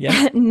say that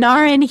again?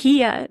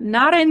 Naranjilla.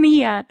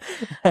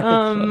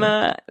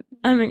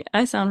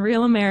 I sound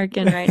real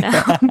American right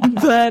now,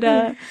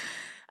 but,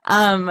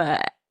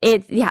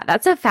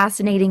 that's a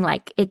fascinating,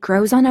 like it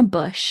grows on a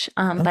bush,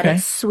 but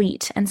it's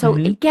sweet. And so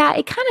it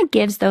kind of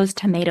gives those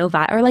tomato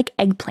vibe, or like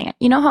eggplant.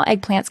 You know how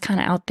eggplant's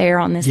kind of out there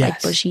on this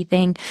like bushy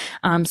thing.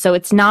 So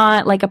it's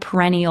not like a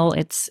perennial.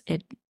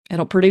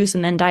 It'll produce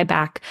and then die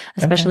back,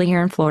 especially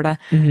here in Florida.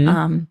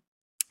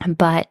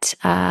 But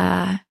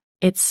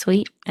it's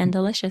sweet and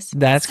delicious.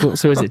 That's cool.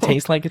 So does it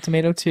taste like a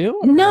tomato too?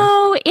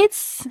 No,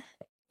 it's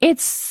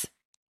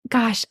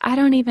gosh, I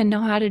don't even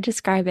know how to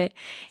describe it.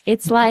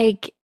 It's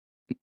like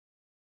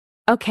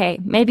okay,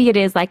 maybe it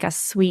is like a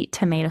sweet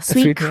tomato,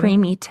 sweet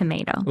creamy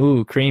tomato.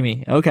 Ooh,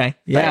 creamy. Okay.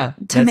 Yeah.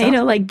 But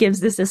tomato like gives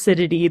this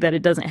acidity that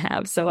it doesn't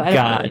have. So I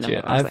don't really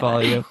know. I follow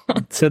you.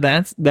 So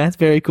that's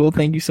very cool.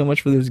 Thank you so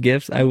much for those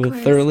gifts. I will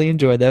thoroughly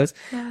enjoy those.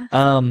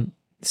 Yeah.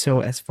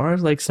 So as far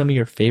as like some of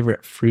your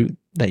favorite fruit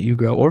that you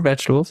grow or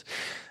vegetables,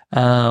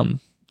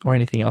 or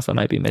anything else I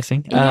might be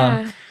missing,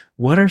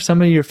 what are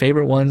some of your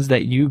favorite ones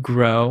that you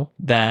grow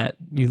that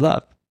you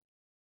love?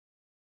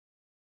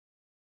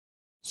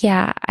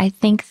 Yeah, I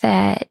think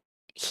that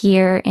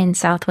here in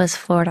Southwest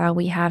Florida,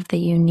 we have the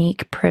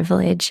unique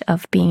privilege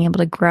of being able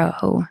to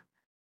grow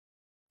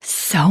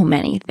so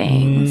many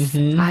things.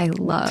 I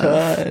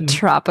love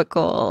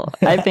tropical.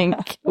 I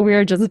think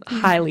we're just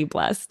highly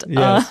blessed.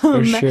 Yes,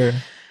 for sure.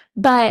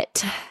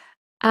 But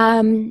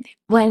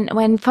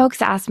when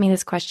folks ask me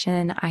this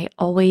question, I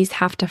always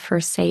have to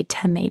first say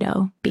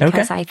tomato,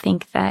 because I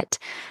think that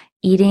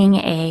eating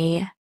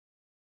a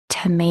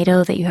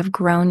tomato that you have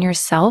grown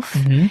yourself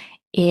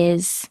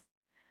is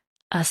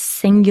a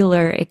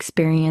singular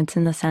experience,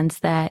 in the sense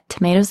that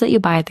tomatoes that you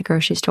buy at the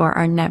grocery store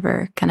are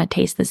never going to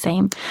taste the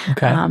same.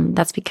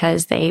 That's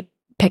because they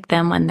pick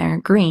them when they're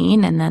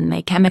green and then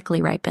they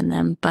chemically ripen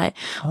them. But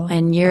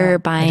when you're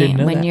buying,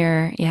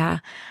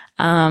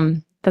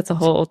 that's a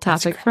whole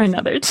topic for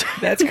another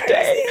That's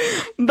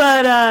crazy.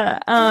 But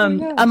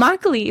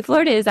Immokalee,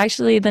 Florida is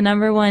actually the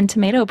 #1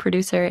 tomato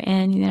producer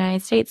in the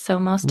United States. So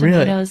most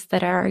tomatoes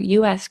that are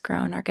U.S.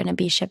 grown are going to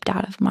be shipped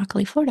out of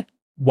Immokalee, Florida.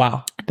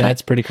 Wow,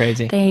 that's pretty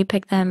crazy. They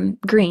pick them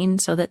green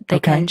so that they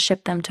can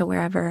ship them to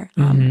wherever,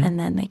 and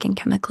then they can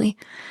chemically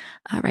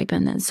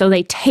ripen them. So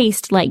they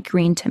taste like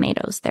green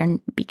tomatoes.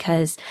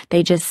 Because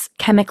they just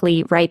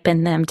chemically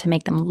ripen them to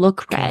make them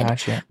look red,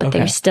 but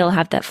they still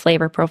have that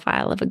flavor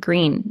profile of a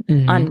green,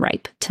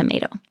 unripe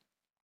tomato.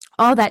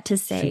 All that to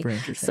say,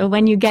 so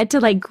when you get to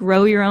like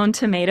grow your own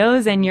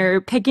tomatoes and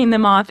you're picking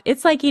them off,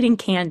 it's like eating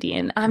candy.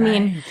 And I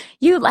mean,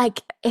 you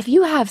like, if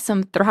you have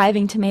some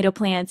thriving tomato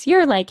plants,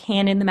 you're like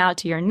handing them out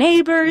to your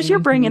neighbors, you're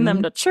bringing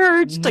them to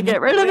church to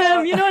get rid of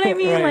them. You know what I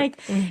mean? Like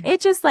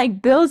it just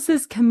like builds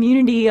this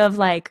community of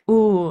like,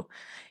 ooh,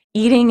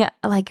 eating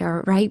like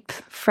a ripe,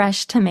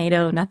 fresh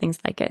tomato. Nothing's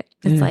like it.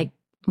 It's like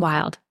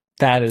wild.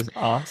 That is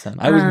awesome.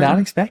 I was not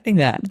expecting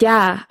that.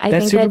 Yeah. I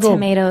think that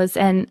tomatoes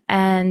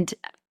and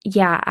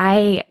yeah,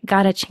 I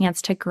got a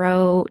chance to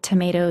grow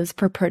tomatoes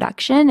for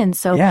production. And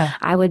so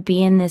I would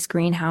be in this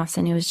greenhouse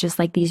and it was just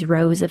like these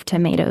rows of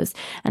tomatoes.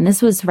 And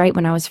this was right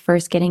when I was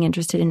first getting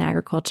interested in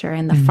agriculture.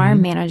 And the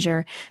farm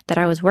manager that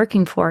I was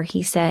working for,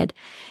 he said,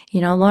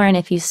 you know, Lauren,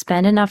 if you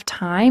spend enough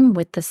time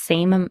with the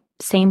same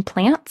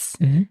plants,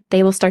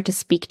 they will start to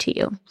speak to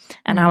you.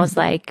 And I was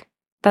like,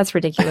 that's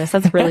ridiculous.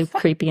 That's really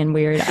creepy and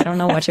weird. I don't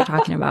know what you're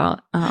talking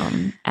about.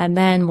 And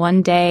then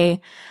one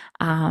day,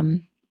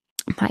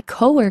 my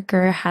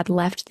coworker had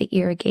left the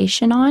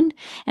irrigation on.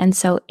 And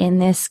so in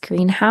this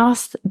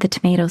greenhouse, the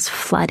tomatoes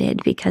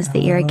flooded because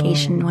the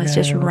irrigation was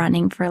just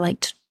running for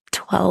like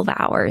 12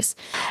 hours.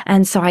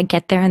 And so I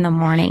get there in the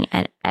morning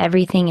and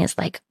everything is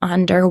like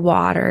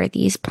underwater.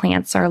 These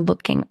plants are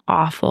looking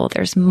awful.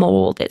 There's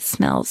mold. It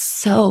smells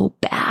so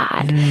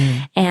bad.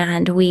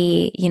 And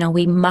we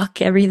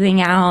muck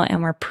everything out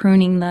and we're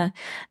pruning the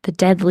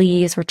dead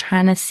leaves. We're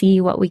trying to see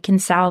what we can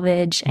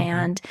salvage.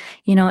 And,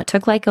 you know, it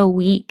took like a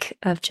week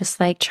of just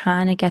like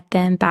trying to get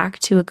them back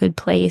to a good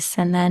place.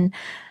 And then,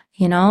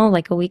 you know,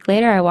 like a week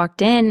later, I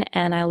walked in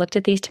and I looked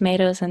at these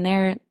tomatoes and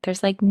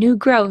there's like new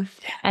growth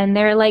and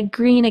they're like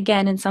green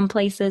again in some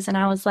places. And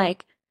I was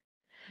like,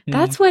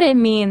 that's what it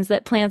means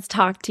that plants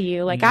talk to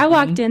you. Like I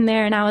walked in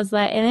there and I was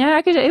like,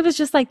 and it was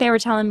just like they were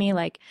telling me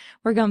like,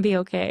 we're going to be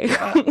okay.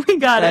 We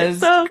got it.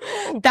 So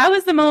that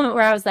was the moment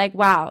where I was like,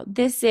 wow,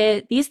 these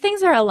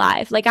things are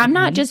alive. Like I'm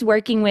not just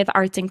working with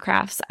arts and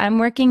crafts. I'm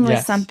working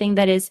with something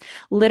that is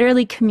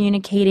literally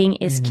communicating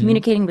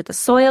with the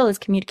soil, is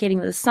communicating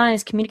with the sun,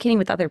 is communicating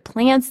with other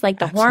plants, like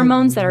the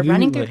hormones that are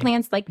running through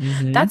plants. Like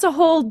that's a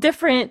whole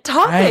different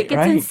topic.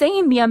 It's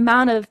insane the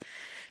amount of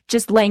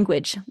just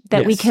language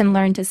that we can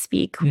learn to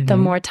speak the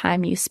more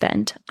time you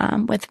spend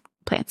with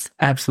plants.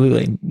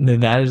 Absolutely.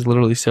 That is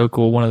literally so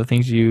cool. One of the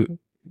things you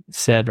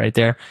said right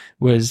there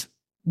was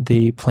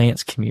the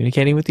plants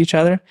communicating with each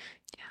other.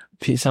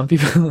 Some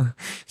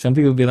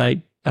people be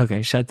like,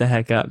 okay, shut the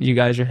heck up. You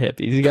guys are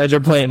hippies. You guys are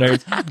plant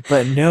nerds.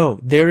 But no,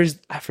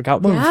 I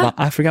forgot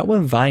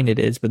what vine it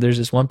is, but there's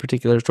this one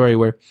particular story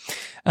where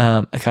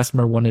a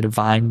customer wanted a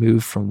vine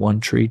moved from one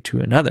tree to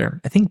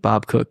another. I think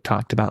Bob Cook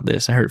talked about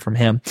this. I heard it from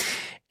him.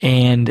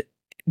 And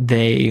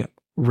they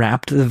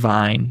wrapped the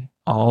vine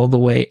all the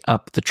way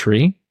up the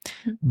tree,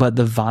 but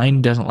the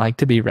vine doesn't like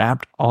to be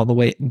wrapped all the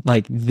way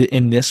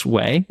in this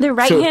way. They're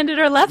right-handed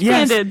or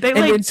left-handed. Yes.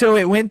 Then so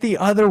it went the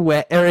other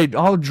way, or it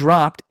all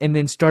dropped and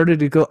then started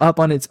to go up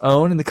on its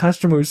own, and the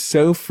customer was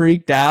so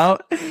freaked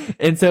out.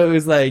 And so it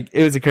was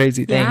a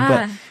crazy thing.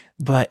 Yeah.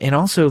 And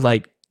also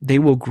like they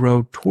will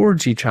grow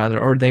towards each other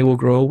or they will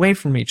grow away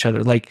from each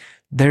other. Like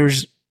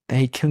there's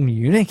they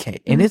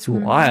communicate, and it's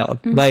wild.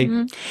 Like,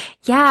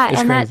 yeah,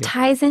 it's and that crazy.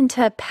 ties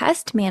into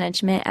pest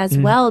management as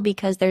well,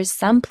 because there's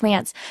some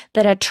plants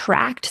that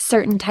attract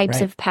certain types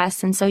Right. of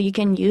pests, and so you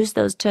can use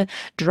those to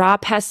draw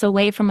pests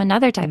away from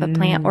another type of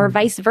plant, or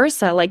vice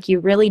versa. Like, you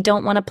really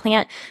don't want to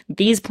plant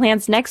these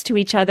plants next to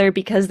each other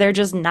because they're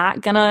just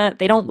not gonna,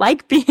 they don't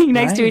like being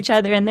next to Right. each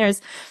other, and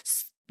there's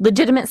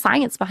legitimate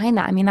science behind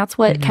that. I mean, that's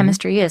what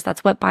chemistry is.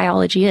 That's what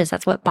biology is.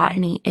 That's what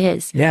botany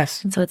is.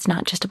 Yes. And so it's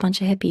not just a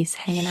bunch of hippies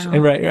hanging out.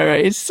 Right.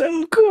 It's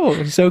so cool.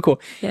 It's so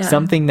cool. Yeah.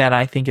 Something that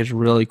I think is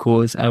really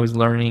cool is I was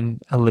learning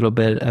a little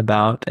bit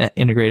about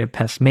integrated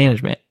pest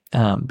management,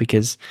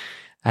 because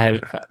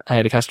I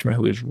had a customer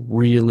who was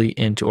really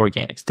into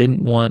organics,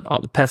 didn't want all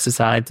the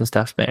pesticides and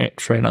stuff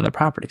sprayed on their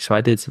property. So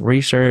I did some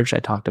research. I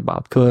talked to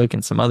Bob Cook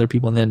and some other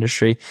people in the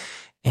industry,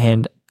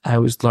 and I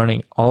was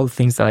learning all the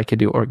things that I could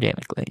do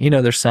organically. You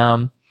know, there's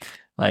some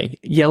like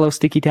yellow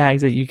sticky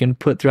tags that you can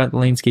put throughout the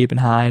landscape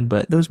and hide,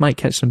 but those might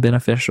catch some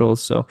beneficials.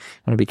 So I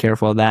want to be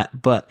careful of that.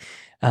 But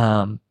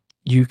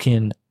you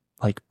can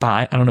like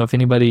buy, I don't know if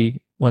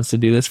anybody wants to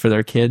do this for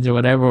their kids or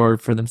whatever, or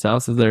for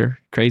themselves if they're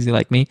crazy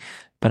like me,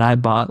 but I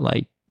bought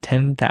like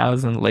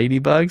 10,000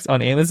 ladybugs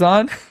on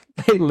Amazon.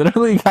 They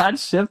literally got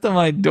shipped to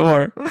my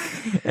door.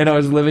 And I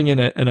was living in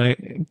a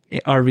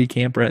RV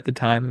camper at the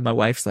time, and my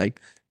wife's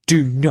like,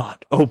 do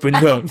not open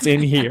those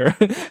in here.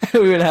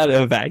 We would have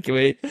to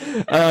evacuate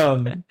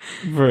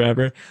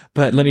forever.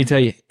 But let me tell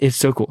you, it's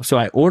so cool. So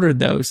I ordered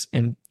those,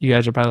 and you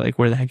guys are probably like,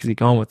 where the heck is he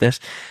going with this?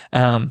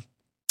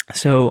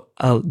 So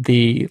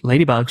the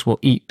ladybugs will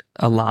eat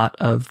a lot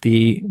of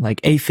the like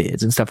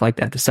aphids and stuff like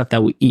that, the stuff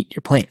that will eat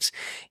your plants.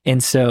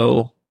 And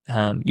so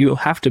you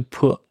have to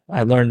put,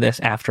 I learned this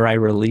after I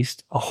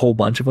released a whole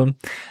bunch of them.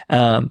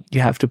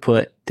 You have to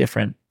put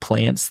different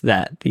plants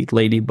that the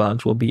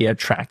ladybugs will be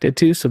attracted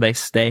to, so they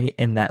stay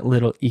in that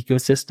little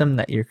ecosystem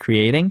that you're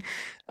creating.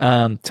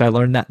 So I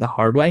learned that the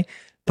hard way.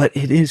 But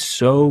it is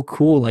so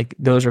cool. Like,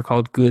 those are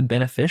called good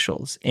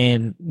beneficials,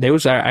 and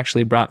those are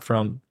actually brought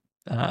from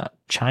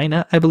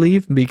China, I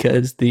believe,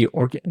 because the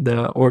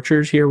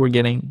orchards here were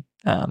getting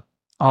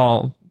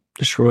all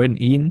destroyed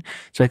and eaten.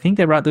 So I think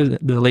they brought the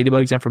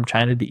ladybugs in from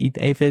China to eat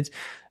the aphids.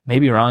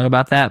 Maybe wrong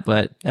about that,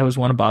 but that was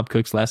one of Bob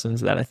Cook's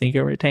lessons that I think I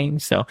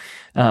retained. So,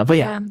 but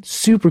yeah,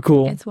 super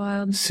cool. It's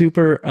wild.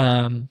 Super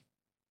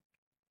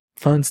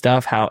fun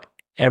stuff. How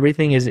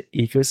everything is an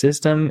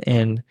ecosystem,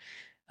 and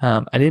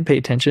I didn't pay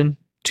attention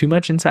too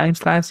much in science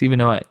class, even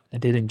though I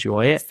did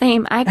enjoy it.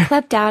 Same. I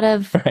clipped out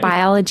of Right.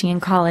 biology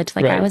in college.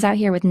 Like, Right. I was out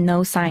here with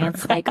no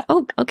science. Like,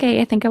 oh, okay,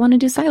 I think I want to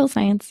do soil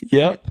science.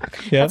 Yep.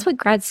 That's what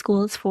grad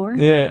school is for.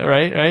 Yeah,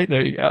 right.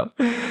 There you go.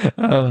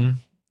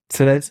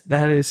 So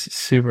that is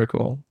super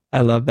cool. I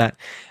love that.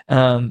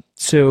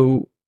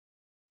 So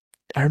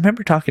I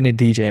remember talking to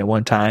DJ at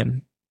one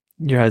time,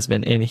 your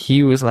husband, and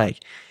he was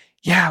like,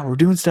 yeah, we're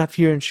doing stuff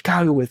here in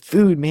Chicago with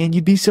food, man.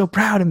 You'd be so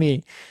proud of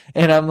me.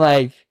 And I'm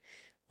like,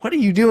 what are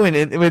you doing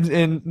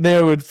in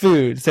there with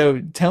food?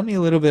 So tell me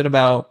a little bit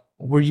about,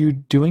 were you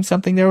doing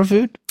something there with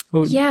food?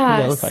 What did that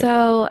Yeah. look like?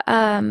 So,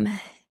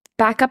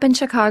 back up in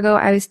Chicago,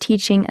 I was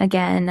teaching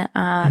again.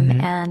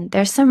 And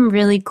there's some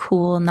really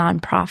cool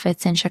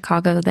nonprofits in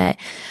Chicago that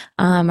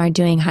are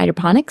doing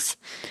hydroponics.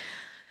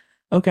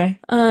 Okay.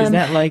 Is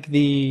that like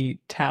the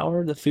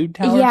tower, the food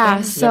tower Yeah,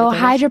 thing? Is that so what that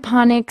is?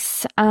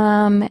 hydroponics,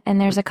 and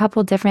there's a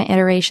couple different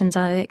iterations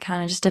of it.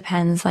 Kind of just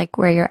depends like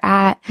where you're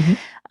at.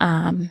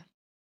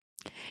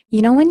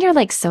 You know, when you're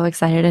like so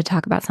excited to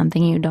talk about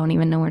something, you don't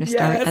even know where to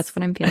start. Yes. That's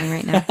what I'm feeling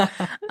right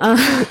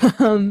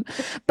now.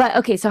 But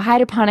okay, so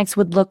hydroponics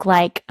would look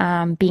like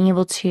being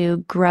able to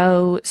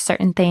grow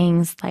certain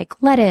things like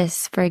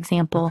lettuce, for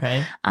example,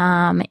 Okay.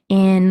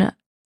 in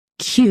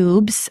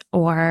cubes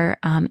or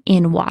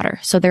in water.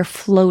 So they're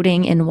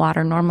floating in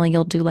water. Normally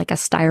you'll do like a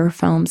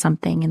styrofoam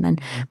something and then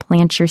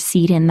plant your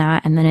seed in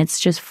that, and then it's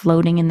just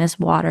floating in this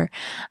water.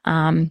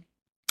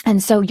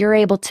 And so you're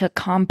able to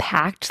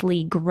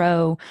compactly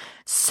grow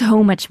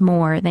so much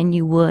more than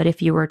you would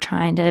if you were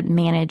trying to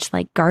manage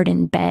like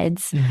garden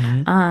beds.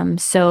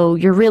 So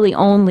your really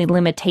only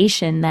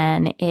limitation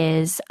then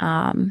is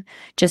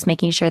just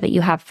making sure that you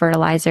have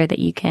fertilizer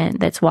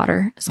that's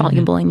water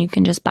soluble, and you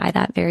can just buy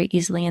that very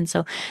easily. And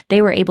so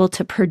they were able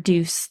to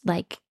produce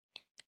like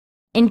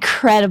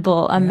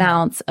incredible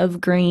amounts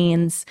of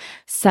greens.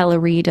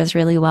 Celery does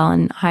really well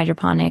in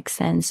hydroponics.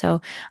 And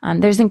so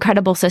there's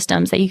incredible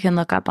systems that you can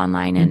look up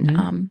online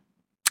and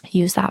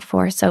use that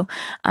for. So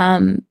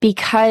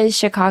because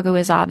Chicago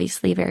is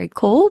obviously very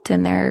cold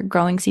and their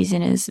growing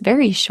season is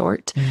very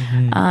short,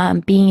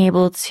 being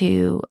able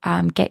to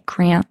get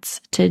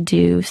grants to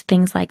do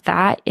things like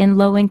that in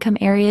low income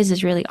areas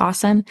is really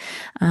awesome.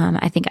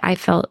 I think I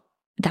felt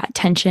that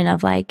tension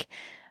of like,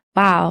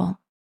 wow,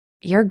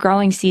 your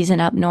growing season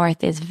up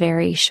north is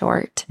very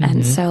short.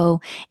 And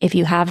so if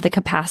you have the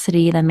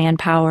capacity, the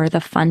manpower,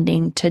 the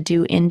funding to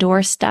do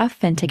indoor stuff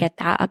and to get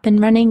that up and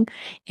running,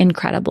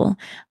 incredible.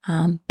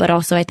 But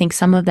also I think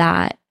some of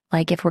that,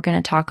 like if we're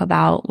going to talk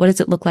about what does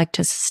it look like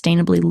to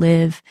sustainably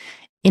live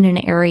in an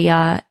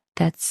area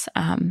that's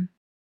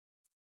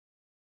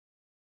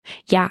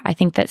Yeah, I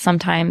think that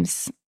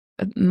sometimes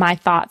my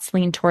thoughts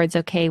lean towards,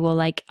 okay, well,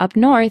 like up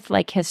north,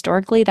 like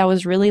historically, that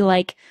was really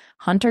like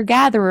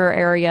hunter-gatherer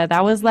area.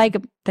 That was like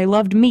they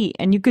loved meat,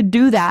 and you could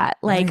do that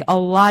like Right. a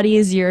lot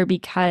easier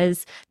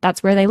because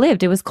that's where they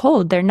lived. It was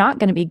cold. They're not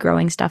going to be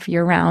growing stuff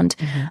year-round.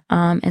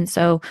 And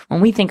so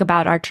when we think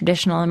about our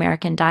traditional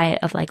American diet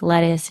of like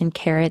lettuce and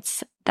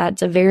carrots,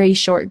 that's a very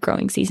short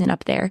growing season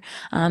up there.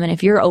 And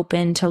if you're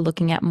open to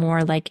looking at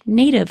more like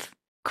native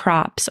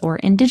crops or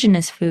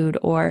indigenous food,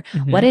 or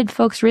what did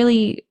folks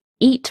really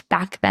eat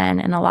back then,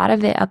 and a lot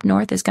of it up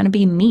north is going to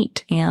be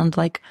meat and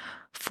like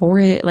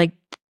like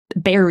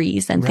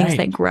berries and things Right.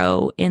 that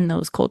grow in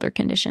those colder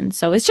conditions.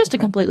 So it's just a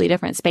completely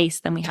different space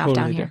than we have Totally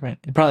down here.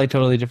 different. Probably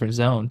totally different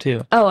zone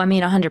too. Oh, I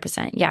mean,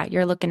 100%. Yeah,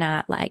 you're looking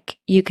at like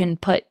you can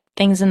put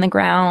things in the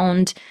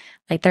ground,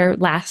 like their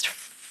last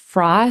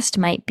frost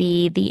might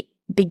be the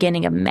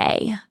beginning of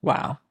May.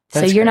 Wow.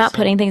 So That's you're not crazy.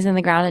 putting things in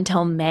the ground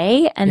until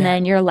May, and Yeah.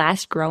 then your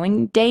last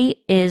growing date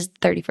is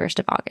 31st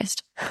of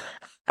August.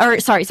 Or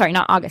sorry,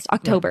 not August,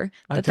 October.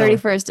 The October.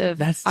 31st of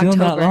That's still October.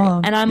 not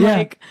long. And I'm Yeah.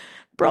 like,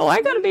 bro,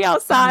 I gotta be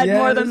outside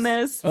more than Yes.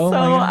 this. Oh so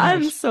my gosh.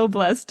 I'm so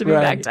blessed to be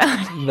back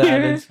down That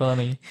here. is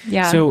funny.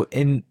 Yeah. So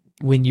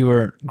when you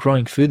were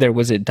growing food there,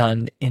 was it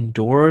done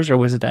indoors or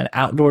was it done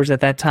outdoors at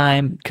that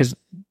time? Because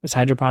was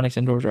hydroponics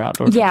indoors or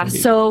outdoors? Yeah,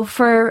 so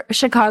for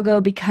Chicago,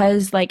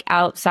 because like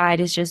outside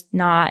is just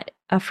not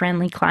a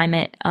friendly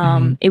climate,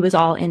 it was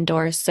all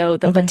indoors. So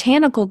the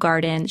botanical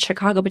garden,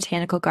 Chicago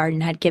Botanical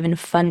Garden, had given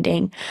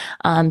funding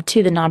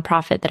to the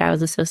nonprofit that I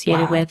was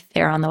associated with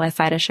there on the west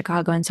side of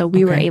Chicago. And so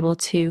we were able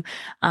to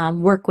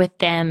work with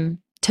them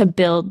to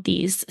build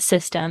these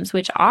systems,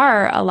 which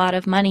are a lot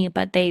of money,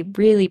 but they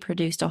really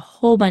produced a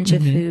whole bunch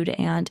of food.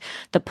 And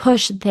the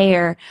push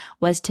there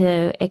was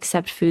to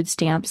accept food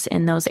stamps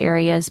in those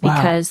areas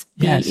because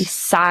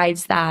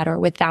besides that or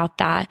without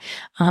that,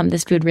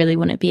 this food really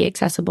wouldn't be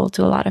accessible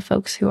to a lot of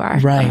folks who are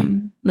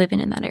living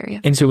in that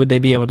area. And so would they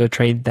be able to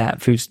turn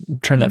that food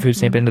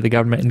stamp into the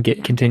government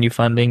and continue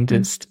funding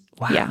to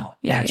Wow.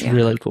 That's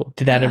really cool.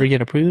 Did that ever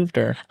get approved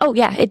or? Oh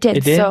yeah, it did.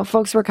 It did? So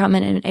folks were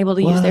coming and able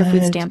to use their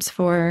food stamps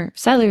for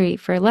celery,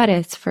 for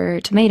lettuce,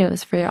 for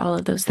tomatoes, for all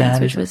of those things,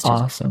 That which is was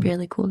awesome. just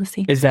really cool to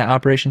see. Is that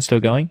operation still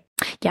going?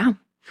 Yeah.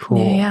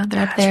 Cool. Yeah,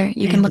 they're up there.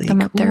 You can look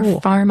them up there.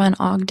 cool. Farm on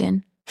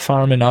Ogden.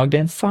 Farm in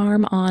Ogden?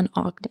 Farm on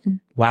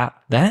Ogden. Wow.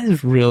 That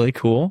is really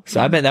cool. So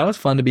I bet that was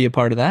fun to be a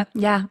part of that.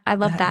 Yeah, I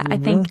love that. I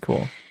Really think,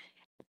 cool.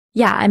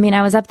 yeah, I mean,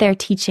 I was up there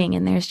teaching,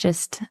 and there's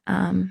just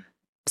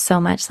so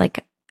much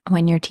like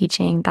when you're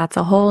teaching, that's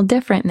a whole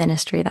different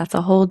ministry. That's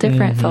a whole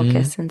different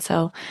focus. And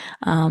so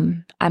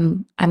I'm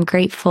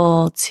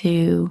grateful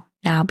to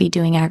now be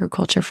doing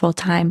agriculture full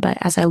time. But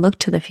as I look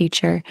to the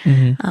future,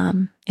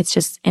 it's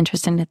just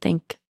interesting to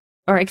think,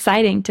 or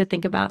exciting to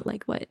think about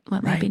like what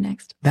might be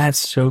next. That's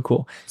so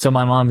cool. So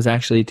my mom is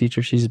actually a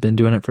teacher. She's been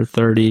doing it for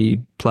 30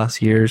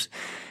 plus years.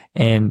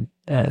 And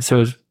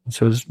so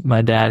is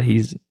my dad.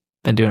 He's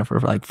been doing it for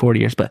like 40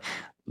 years. But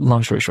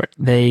long story short,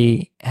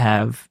 they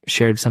have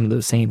shared some of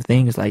those same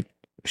things, like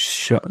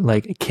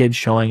kids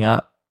showing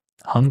up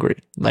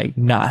hungry, like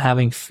not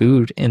having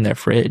food in their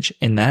fridge.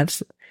 And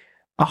that's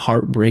a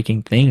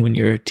heartbreaking thing when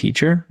you're a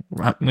teacher,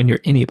 when you're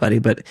anybody,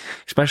 but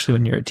especially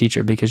when you're a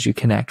teacher, because you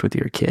connect with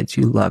your kids,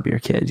 you love your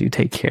kids, you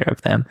take care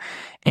of them.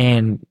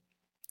 And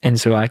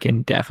so I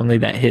can definitely,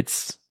 that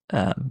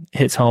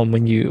hits home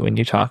when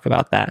you talk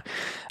about that.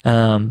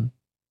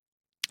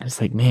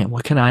 It's like, man,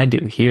 what can I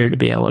do here to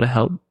be able to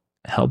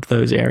help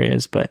those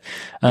areas? But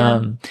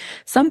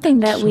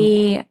something that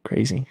we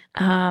crazy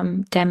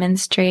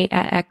demonstrate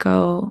at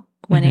Echo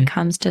when it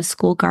comes to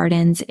school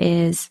gardens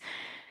is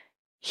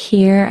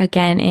here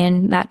again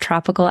in that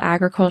tropical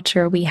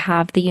agriculture, we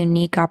have the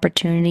unique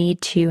opportunity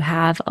to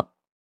have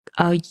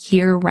a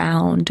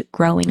year-round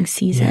growing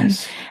season.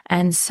 Yes.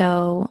 And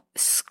so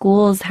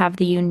schools have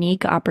the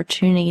unique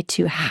opportunity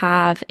to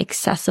have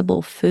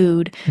accessible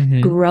food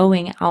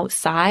growing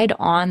outside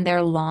on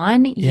their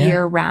lawn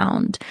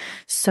year-round.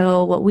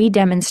 So what we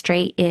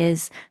demonstrate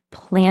is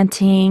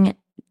planting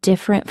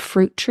different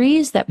fruit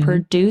trees that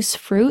produce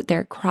fruit.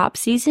 Their crop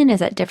season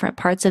is at different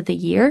parts of the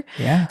year.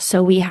 Yeah.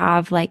 So we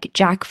have like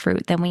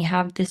jackfruit, then we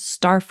have this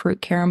star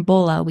fruit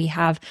carambola, we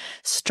have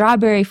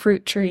strawberry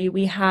fruit tree,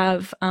 we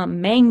have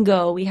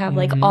mango, we have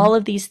like all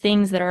of these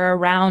things that are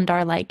around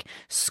our like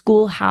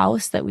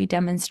schoolhouse that we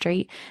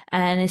demonstrate.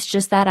 And it's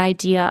just that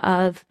idea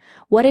of,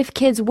 what if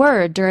kids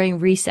were during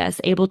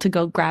recess able to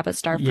go grab a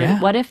star fruit? Yeah.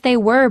 What if they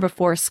were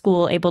before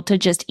school able to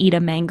just eat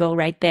a mango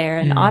right there?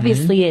 And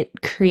obviously it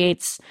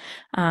creates,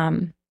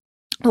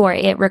 or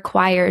it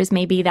requires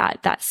maybe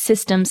that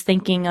systems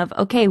thinking of,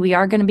 okay, we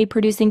are going to be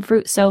producing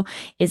fruit. So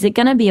is it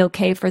going to be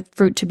okay for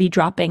fruit to be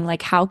dropping?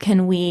 Like, how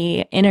can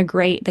we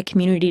integrate the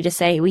community to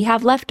say we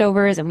have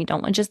leftovers and we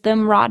don't want just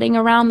them rotting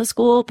around the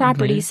school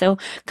property? So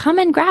come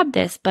and grab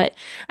this. But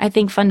I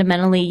think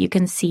fundamentally you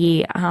can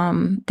see,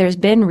 there's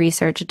been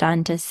research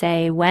done to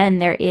say when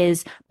there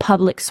is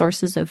public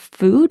sources of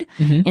food,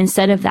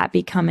 instead of that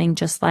becoming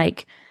just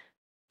like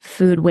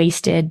food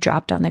wasted,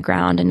 dropped on the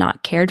ground and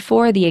not cared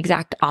for, the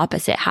exact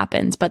opposite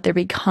happens. But there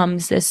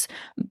becomes this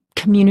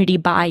community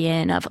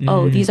buy-in of,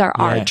 oh, these are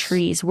our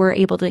trees. We're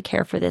able to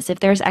care for this. If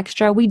there's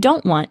extra, we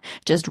don't want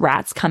just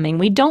rats coming.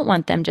 We don't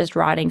want them just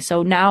rotting.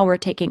 So now we're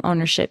taking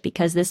ownership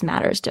because this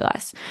matters to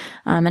us.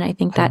 And I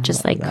think that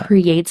just like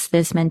creates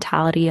this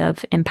mentality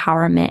of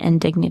empowerment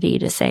and dignity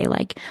to say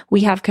like,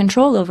 we have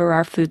control over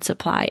our food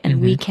supply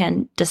and we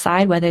can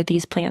decide whether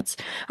these plants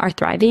are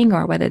thriving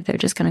or whether they're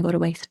just going to go to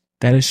waste.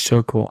 That is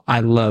so cool. I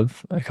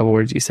love a couple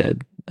words you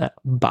said,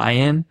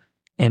 buy-in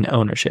and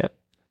ownership.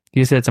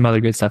 You said some other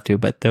good stuff too,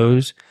 but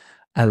those,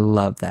 I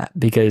love that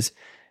because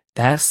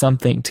that's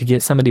something to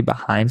get somebody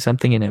behind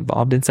something and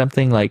involved in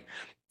something. Like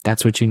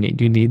that's what you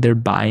need. You need their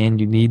buy-in.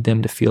 You need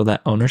them to feel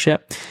that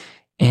ownership.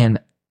 And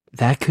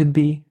that could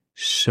be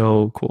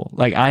so cool.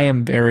 Like I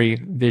am very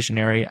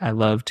visionary. I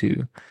love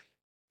to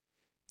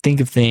think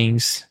of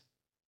things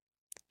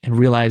and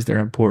realize they're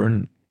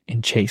important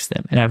and chase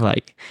them. And I'm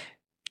like,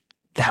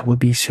 that would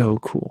be so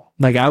cool.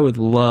 Like I would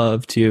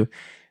love to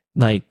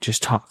like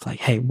just talk like,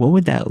 hey, what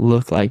would that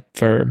look like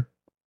for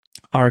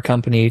our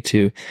company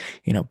to,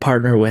 you know,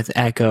 partner with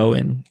Echo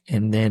and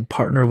then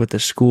partner with the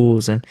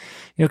schools and,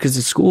 you know, because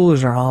the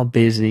schools are all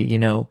busy, you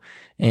know,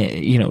 and,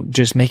 you know,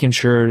 just making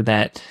sure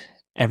that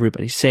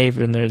everybody's safe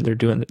and they're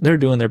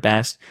doing their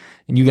best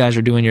and you guys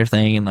are doing your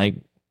thing and like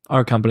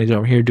our company's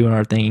over here doing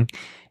our thing.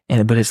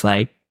 And but it's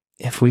like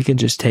if we could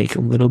just take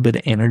a little bit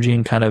of energy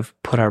and kind of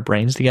put our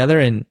brains together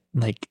and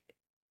like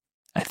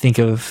I think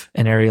of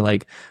an area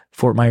like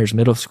Fort Myers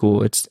Middle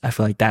School. I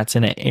feel like that's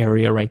in an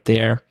area right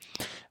there,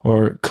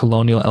 or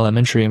Colonial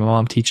Elementary. My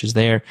mom teaches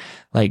there.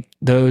 Like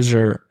those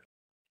are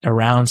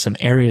around some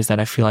areas that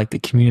I feel like the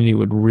community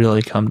would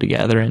really come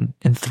together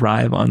and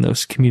thrive on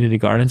those community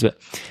gardens. But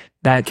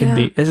that could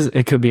be,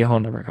 it could be a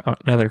whole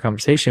another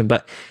conversation,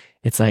 but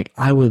it's like,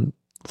 I would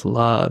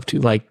love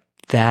to like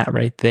that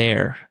right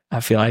there.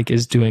 I feel like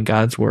is doing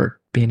God's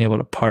work, being able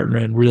to partner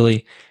and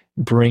really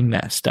bring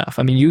that stuff.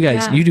 I mean, you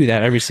guys, you do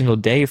that every single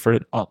day for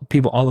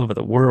people all over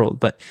the world,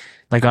 but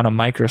like on a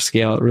micro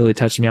scale, it really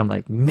touched me. I'm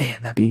like,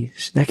 man, that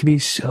could be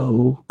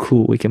so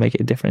cool. We can make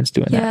a difference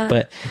doing that.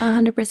 But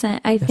 100%.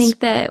 I think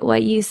that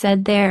what you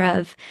said there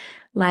of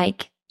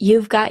like,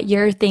 you've got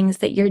your things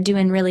that you're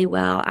doing really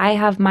well. I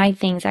have my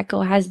things.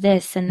 Echo has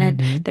this. And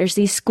then there's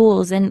these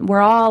schools and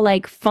we're all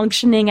like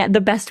functioning at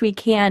the best we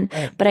can.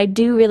 Right. But I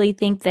do really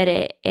think that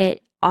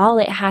it all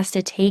it has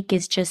to take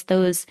is just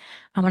those,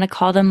 I want to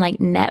call them like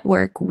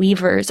network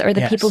weavers or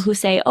the people who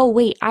say, oh,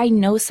 wait, I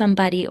know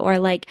somebody, or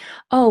like,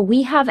 oh,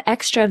 we have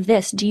extra of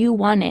this. Do you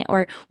want it?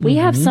 Or we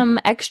have some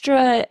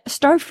extra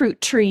starfruit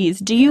trees.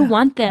 Do you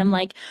want them?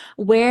 Like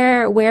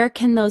where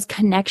can those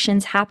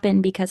connections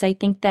happen? Because I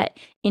think that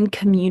in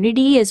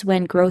community is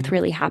when growth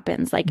really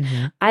happens. Like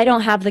I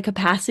don't have the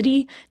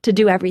capacity to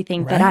do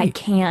everything, but I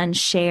can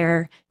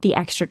share the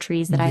extra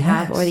trees that I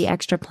have or the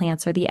extra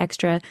plants or the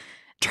extra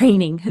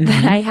training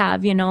that I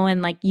have, you know,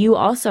 and like you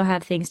also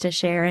have things to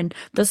share and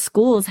the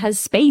schools has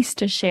space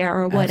to share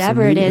or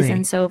whatever it is.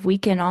 And so if we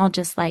can all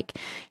just like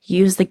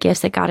use the gifts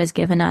that God has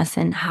given us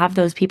and have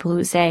those people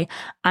who say,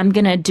 I'm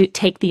going to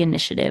take the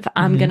initiative.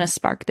 I'm going to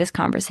spark this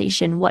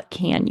conversation. What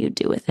can you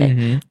do with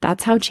it?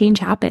 That's how change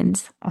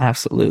happens.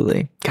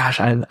 Absolutely. Gosh,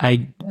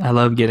 I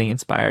love getting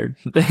inspired.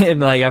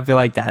 And like, I feel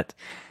like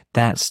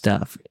that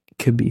stuff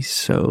could be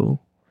so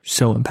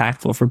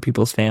impactful for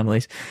people's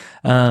families.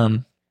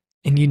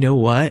 And you know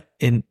what?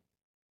 And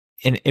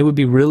it would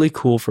be really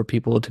cool for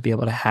people to be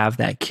able to have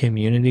that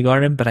community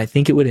garden, but I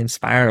think it would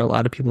inspire a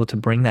lot of people to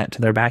bring that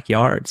to their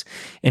backyards.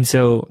 And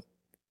so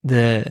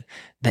the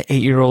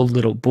 8-year-old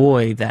little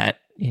boy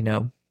that, you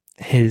know,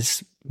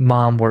 his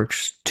mom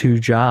works 2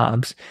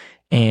 jobs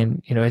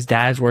and, you know, his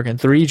dad's working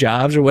 3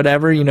 jobs or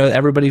whatever, you know,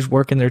 everybody's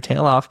working their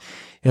tail off.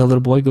 You know,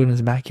 little boy goes in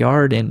his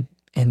backyard and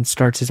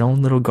starts his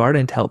own little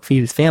garden to help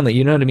feed his family.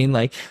 You know what I mean?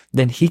 Like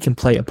then he can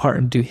play a part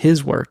and do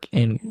his work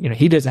and, you know,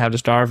 he doesn't have to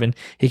starve and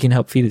he can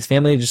help feed his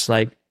family. Just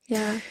like,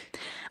 I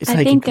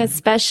think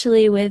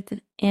especially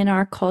in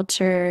our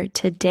culture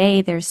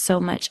today, there's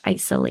so much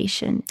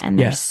isolation and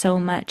there's so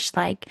much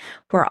like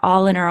we're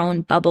all in our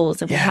own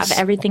bubbles and we have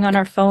everything on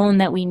our phone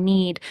that we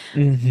need,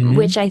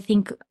 which I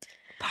think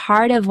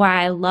part of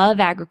why I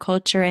love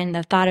agriculture and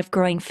the thought of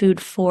growing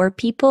food for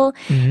people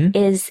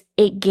is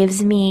it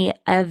gives me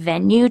a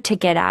venue to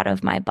get out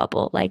of my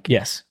bubble. Like,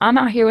 I'm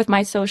out here with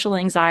my social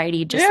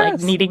anxiety, just like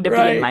needing to be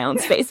in my own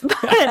space.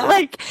 But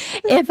like,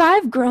 if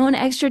I've grown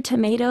extra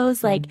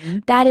tomatoes, like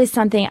that is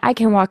something I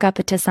can walk up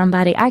to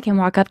somebody. I can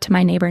walk up to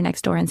my neighbor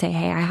next door and say,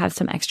 hey, I have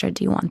some extra.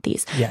 Do you want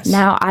these?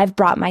 Now I've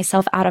brought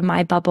myself out of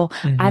my bubble.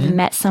 I've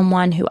met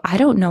someone who I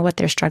don't know what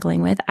they're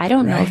struggling with. I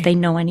don't know if they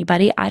know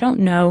anybody. I don't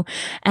know.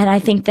 And I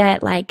think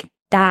that like,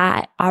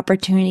 that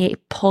opportunity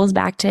pulls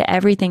back to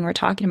everything we're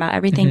talking about,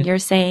 everything you're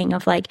saying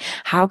of like,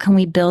 how can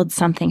we build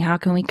something? How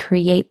can we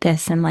create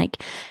this? And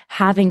like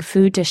having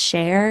food to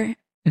share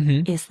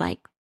is like,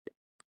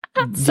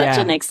 that's such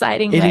an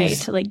exciting way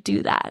to like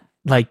do that.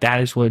 Like that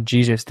is what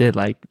Jesus did.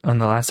 Like on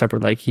the Last Supper,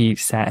 like he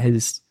sat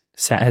his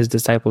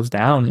disciples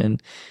down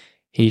and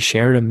he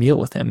shared a meal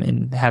with him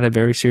and had a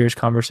very serious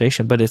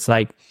conversation. But it's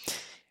like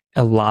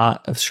a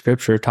lot of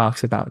scripture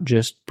talks about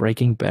just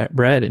breaking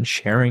bread and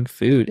sharing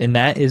food. And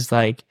that is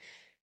like,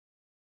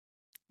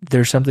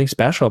 there's something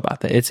special about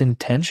that. It's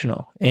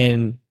intentional.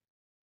 And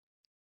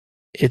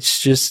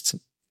it's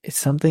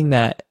something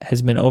that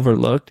has been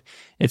overlooked.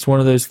 It's one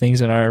of those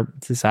things in our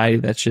society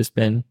that's just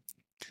been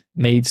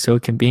made so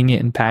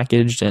convenient and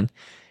packaged, and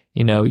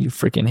you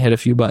freaking hit a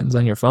few buttons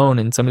on your phone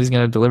and somebody's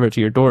going to deliver it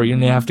to your door. You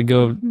don't even have to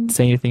go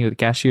say anything to the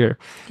cashier.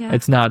 Yeah.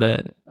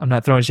 I'm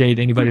not throwing shade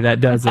to anybody that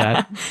does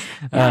that.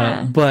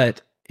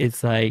 But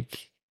it's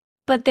like,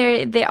 but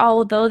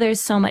although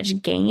there's so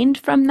much gained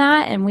from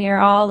that, and we are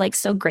all like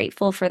so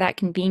grateful for that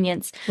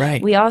convenience,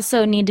 right, we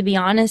also need to be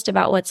honest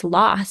about what's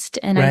lost.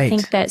 And right. I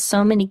think that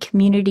so many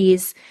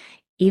communities,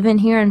 even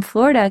here in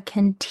Florida,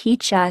 can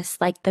teach us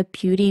like the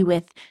beauty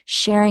with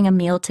sharing a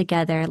meal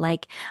together.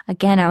 Like,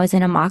 again, I was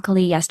in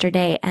Immokalee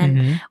yesterday,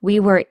 and we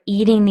were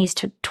eating these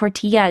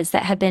tortillas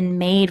that had been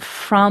made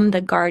from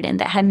the garden,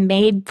 that had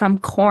made from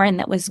corn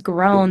that was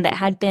grown, that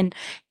had been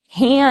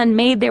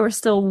handmade. They were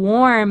still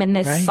warm, and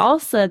this right.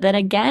 salsa that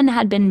again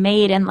had been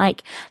made. And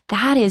like,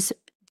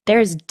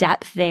 there's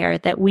depth there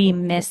that we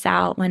miss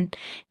out when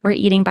we're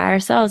eating by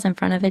ourselves in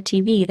front of a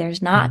TV.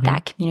 There's not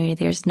that community.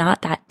 There's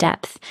not that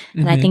depth.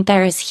 And I think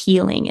there is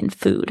healing in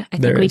food. I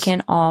think we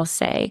can all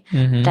say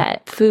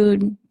that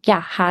food,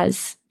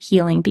 has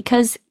healing,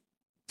 because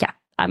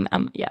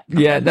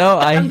no,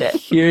 I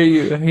hear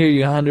you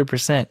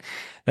 100%.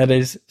 That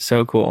is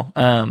so cool.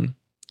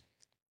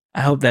 I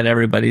hope that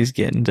everybody's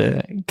getting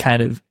to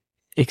kind of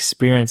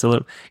experience a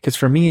little, because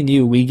for me and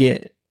you,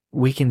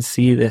 we can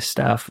see this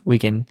stuff. We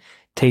can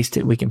taste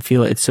it. We can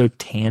feel it. It's so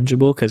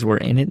tangible because we're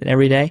in it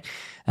every day.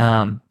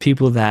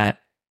 People that,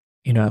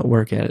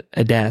 work at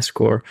a desk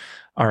or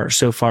are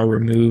so far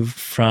removed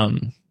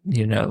from,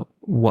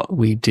 what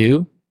we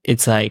do,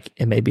 it's like,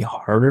 it may be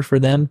harder for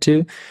them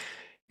to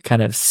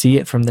kind of see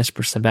it from this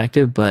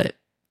perspective. But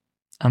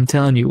I'm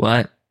telling you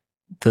what,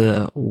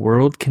 the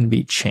world can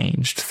be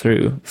changed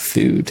through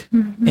food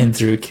and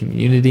through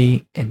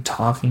community and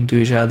talking to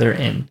each other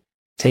and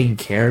taking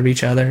care of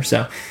each other.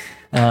 So,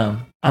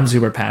 I'm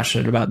super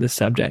passionate about this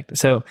subject.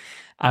 So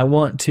I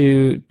want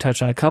to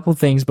touch on a couple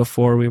things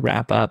before we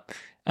wrap up.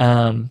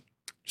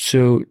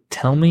 So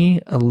tell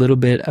me a little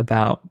bit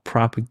about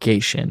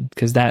propagation,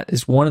 because that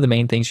is one of the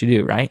main things you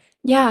do, right?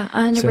 Yeah,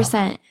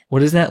 100%. So what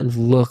does that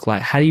look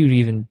like? How do you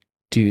even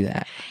do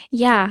that?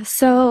 Yeah.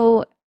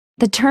 So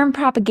the term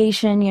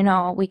propagation,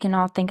 we can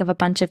all think of a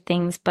bunch of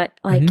things, but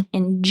like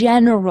in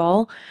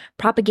general,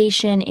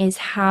 propagation is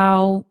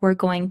how we're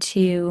going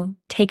to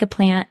take a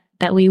plant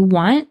that we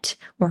want,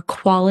 or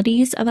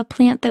qualities of a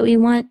plant that we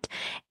want,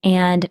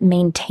 and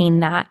maintain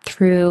that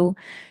through,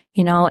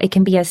 it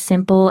can be as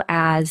simple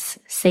as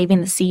saving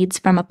the seeds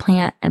from a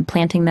plant and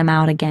planting them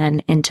out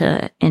again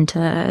into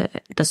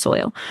the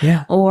soil.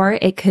 Yeah. Or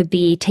it could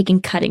be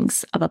taking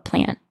cuttings of a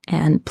plant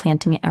and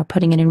planting it, or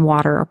putting it in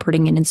water, or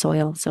putting it in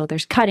soil. So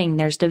there's cutting,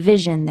 there's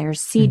division,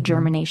 there's seed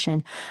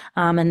germination.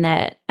 And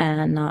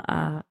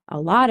a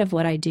lot of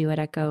what I do at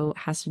Echo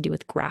has to do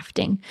with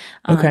grafting.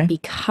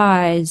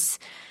 Because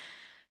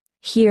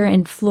here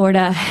in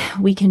Florida,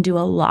 we can do a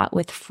lot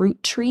with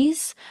fruit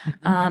trees,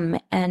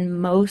 and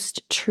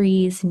most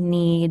trees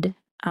need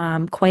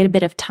quite a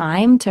bit of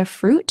time to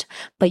fruit,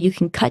 but you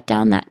can cut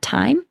down that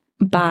time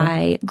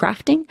by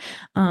grafting.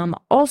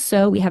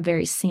 Also, we have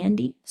very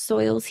sandy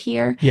soils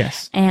here.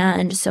 Yes.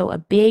 And so a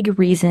big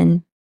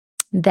reason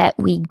that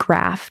we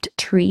graft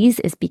trees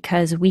is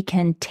because we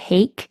can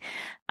take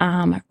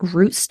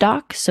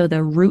rootstock, so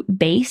the root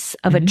base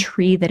of a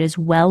tree that is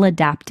well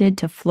adapted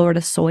to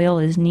Florida soil,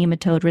 is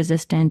nematode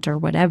resistant or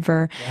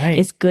whatever,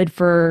 is good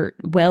for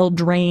well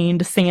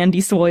drained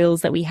sandy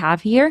soils that we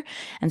have here.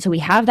 And so we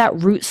have that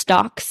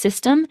rootstock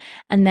system.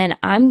 And then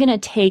I'm going to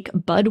take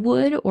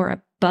budwood, or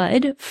a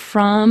bud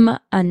from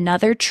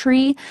another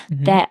tree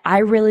that I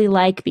really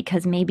like,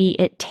 because maybe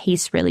it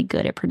tastes really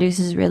good, it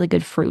produces really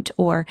good fruit,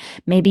 or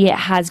maybe it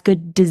has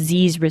good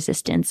disease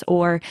resistance,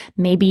 or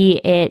maybe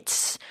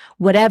it's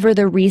whatever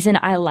the reason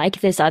I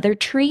like this other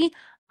tree.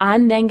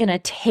 I'm then going to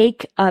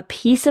take a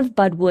piece of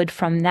budwood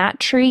from that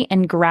tree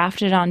and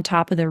graft it on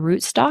top of the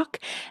rootstock.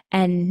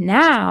 And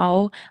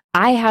now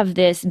I have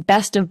this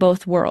best of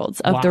both worlds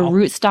of the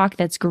rootstock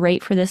that's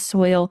great for this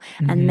soil.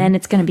 And then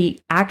it's going to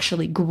be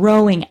actually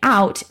growing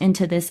out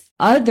into this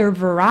other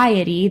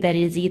variety that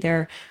is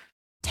either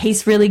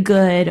tastes really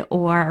good,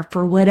 or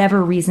for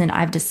whatever reason,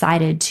 I've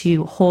decided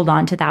to hold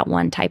on to that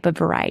one type of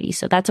variety.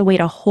 So that's a way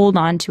to hold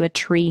on to a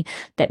tree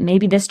that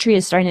maybe this tree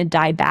is starting to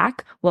die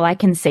back. Well, I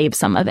can save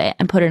some of it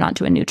and put it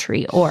onto a new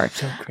tree. Or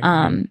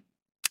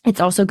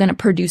it's also going to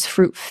produce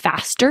fruit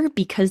faster,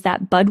 because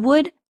that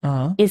budwood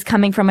is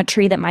coming from a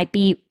tree that might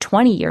be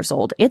 20 years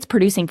old. It's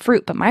producing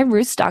fruit, but my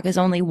rootstock is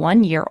only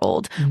 1 year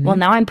old. Well,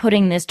 now I'm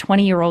putting this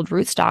 20-year-old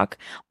rootstock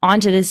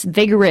onto this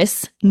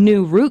vigorous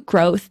new root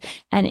growth,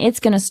 and it's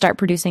going to start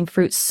producing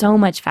fruit so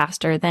much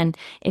faster than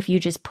if you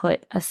just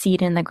put a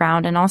seed in the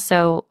ground. And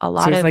also a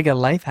lot So it's of like a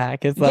life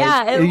hack. It's like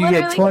you get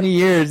literally 20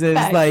 years and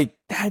it's like,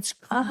 that's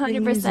crazy.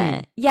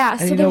 100%. Yeah.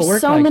 didn't So know it there's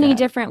worked so like many that.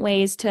 different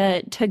ways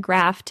to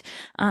graft.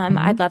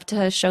 I'd love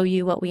to show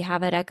you what we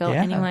have at Echo.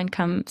 Yeah. Anyone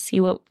come see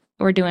what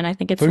we're doing. I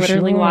think it's For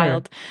literally sure.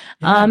 wild.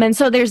 Yeah. And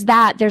so there's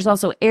that. There's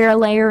also air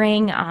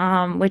layering,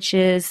 which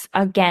is,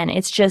 again,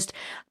 it's just,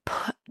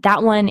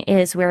 that one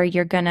is where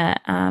you're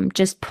gonna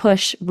just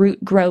push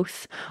root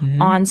growth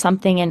on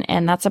something,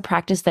 and that's a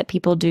practice that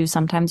people do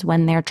sometimes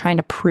when they're trying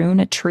to prune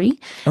a tree.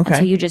 Okay. And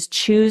so you just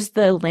choose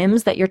the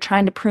limbs that you're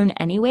trying to prune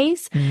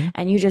anyways,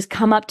 and you just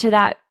come up to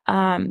that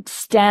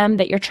stem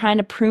that you're trying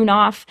to prune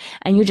off,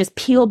 and you just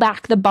peel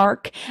back the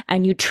bark,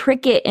 and you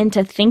trick it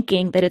into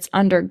thinking that it's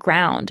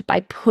underground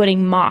by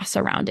putting moss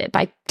around it,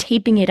 by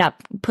taping it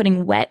up,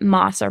 putting wet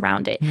moss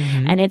around it.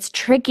 And it's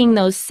tricking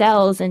those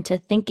cells into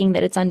thinking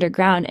that it's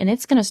underground, and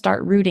it's going to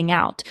start rooting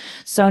out.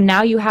 So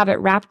now you have it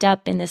wrapped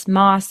up in this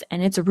moss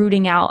and it's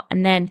rooting out.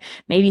 And then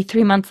maybe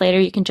 3 months later,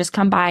 you can just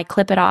come by,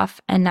 clip it off,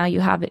 and now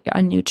you have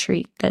a new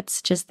tree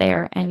that's just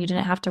there, and you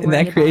didn't have to worry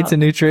And that creates about. a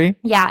new tree?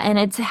 Yeah, and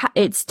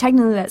it's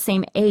technically that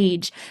same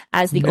age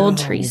as the old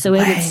tree, so it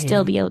would way.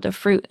 still be able to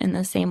fruit in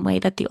the same way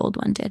that the old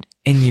one did.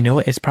 And you know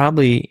what? It's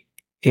probably,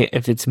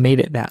 if it's made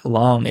it that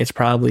long, it's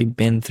probably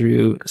been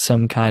through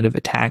some kind of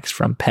attacks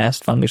from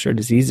pests, fungus, or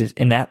diseases.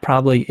 And that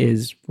probably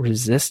is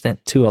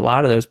resistant to a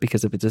lot of those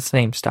because if it's the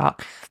same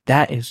stock.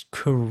 That is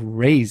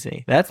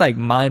crazy. That's like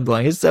mind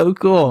blowing. It's so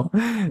cool.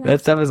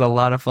 That stuff is a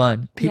lot of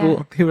fun.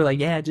 People are like,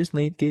 yeah, just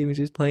landscaping,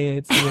 just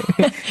playing.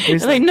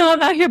 It's like, no,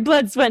 I'm out here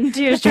blood, sweat, and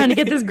tears trying to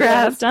get this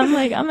graft. I'm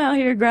like, I'm out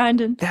here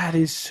grinding. That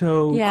is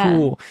so Yeah.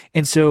 cool.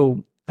 And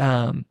so,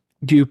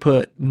 do you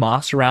put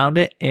moss around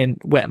it and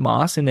wet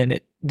moss, and then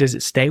does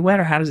it stay wet,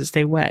 or how does it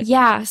stay wet?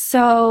 Yeah,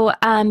 so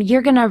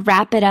you're gonna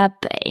wrap it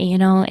up. You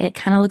know, it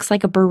kind of looks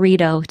like a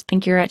burrito.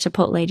 Think you're at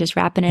Chipotle, just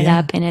wrapping it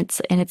up in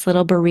its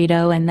little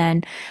burrito, and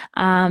then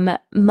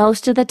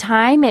most of the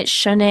time it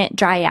shouldn't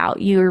dry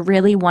out. You're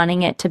really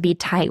wanting it to be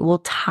tight. We'll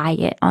tie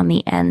it on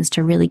the ends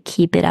to really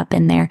keep it up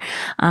in there.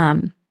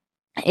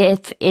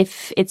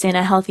 If it's in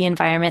a healthy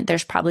environment,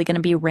 there's probably going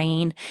to be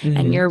rain,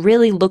 and you're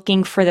really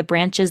looking for the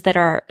branches that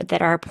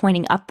are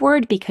pointing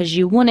upward, because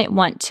you wouldn't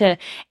want to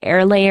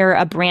air layer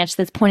a branch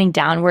that's pointing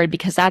downward,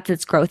 because that's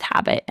its growth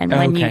habit. And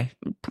when you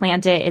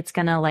plant it, it's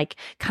going to like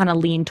kind of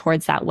lean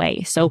towards that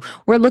way. So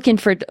we're looking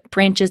for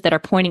branches that are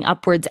pointing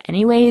upwards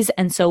anyways.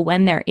 And so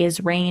when there is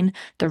rain,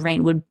 the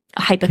rain would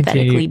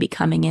hypothetically be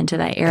coming into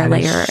that air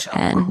layer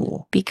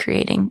and be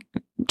creating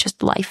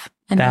just life.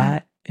 And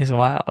that is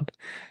wild.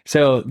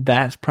 So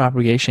that's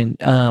propagation.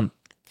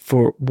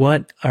 For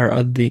what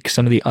are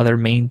some of the other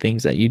main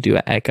things that you do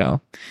at Echo?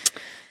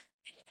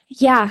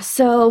 Yeah.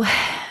 So,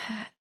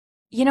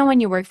 you know, when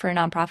you work for a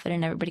nonprofit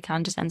and everybody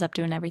kind of just ends up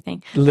doing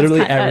everything.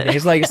 Literally everything.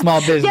 It's like a small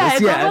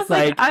business. Yeah, it's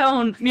like I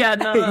own. Yeah,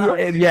 no.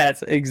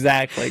 Yes,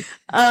 exactly. So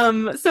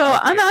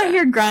I'm out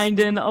here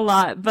grinding a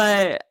lot,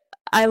 but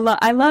I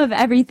love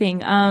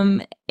everything.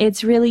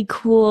 It's really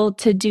cool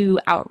to do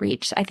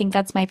outreach. I think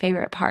that's my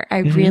favorite part. I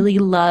really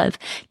love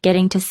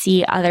getting to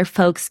see other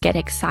folks get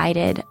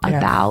excited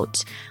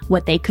about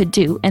what they could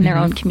do in their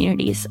own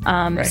communities.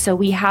 So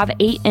we have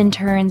 8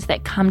 interns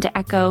that come to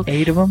Echo.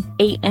 8 of them?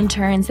 8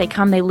 interns. They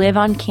come, they live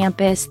on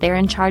campus. They're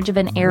in charge of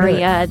an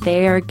area.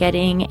 They're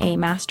getting a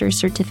master's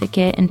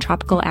certificate in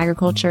tropical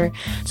agriculture.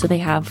 So they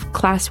have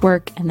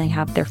classwork and they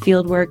have their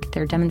field work,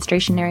 their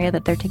demonstration area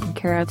that they're taking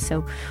care of.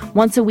 So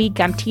once a week,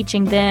 I'm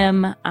teaching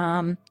them.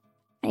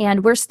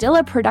 And we're still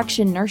a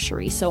production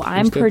nursery, so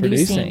I'm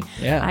producing.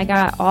 Yeah. I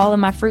got all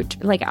of my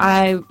fruit. Like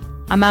I'm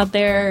out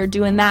there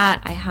doing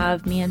that. I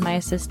have me and my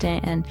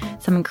assistant and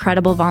some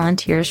incredible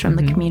volunteers from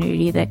the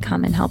community that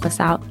come and help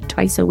us out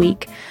twice a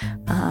week.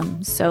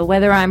 So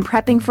whether I'm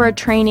prepping for a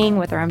training,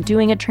 whether I'm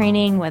doing a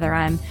training, whether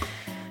I'm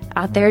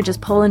out there just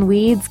pulling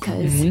weeds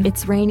because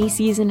it's rainy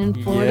season in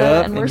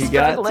Florida and we're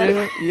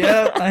struggling.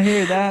 Yeah, I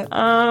hear that.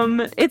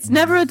 It's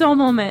never a dull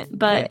moment,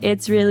 but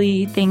it's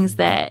really things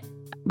that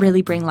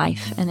really bring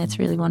life, and it's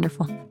really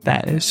wonderful.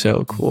 That is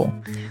so cool.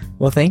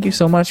 Well, thank you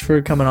so much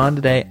for coming on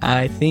today.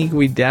 I think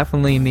we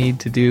definitely need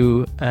to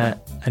do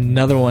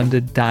another one to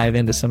dive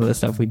into some of the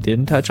stuff we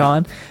didn't touch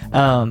on,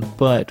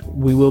 but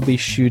we will be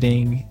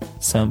shooting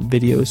some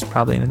videos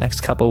probably in the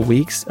next couple of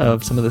weeks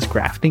of some of this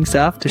grafting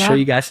stuff to show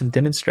you guys some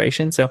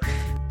demonstrations, so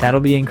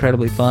that'll be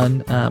incredibly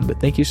fun. But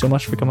thank you so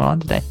much for coming on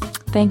today.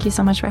 Thank you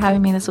so much for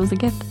having me. This was a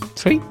gift.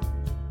 Sweet.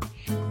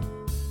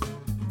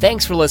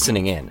 Thanks for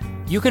listening in.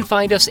 You can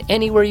find us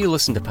anywhere you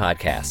listen to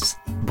podcasts.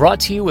 Brought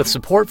to you with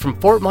support from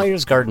Fort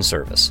Myers Garden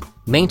Service,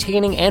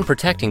 maintaining and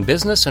protecting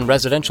business and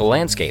residential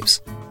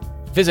landscapes.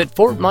 Visit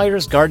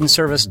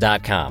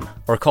FortMyersGardenService.com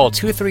or call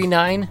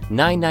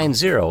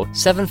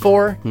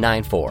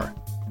 239-990-7494.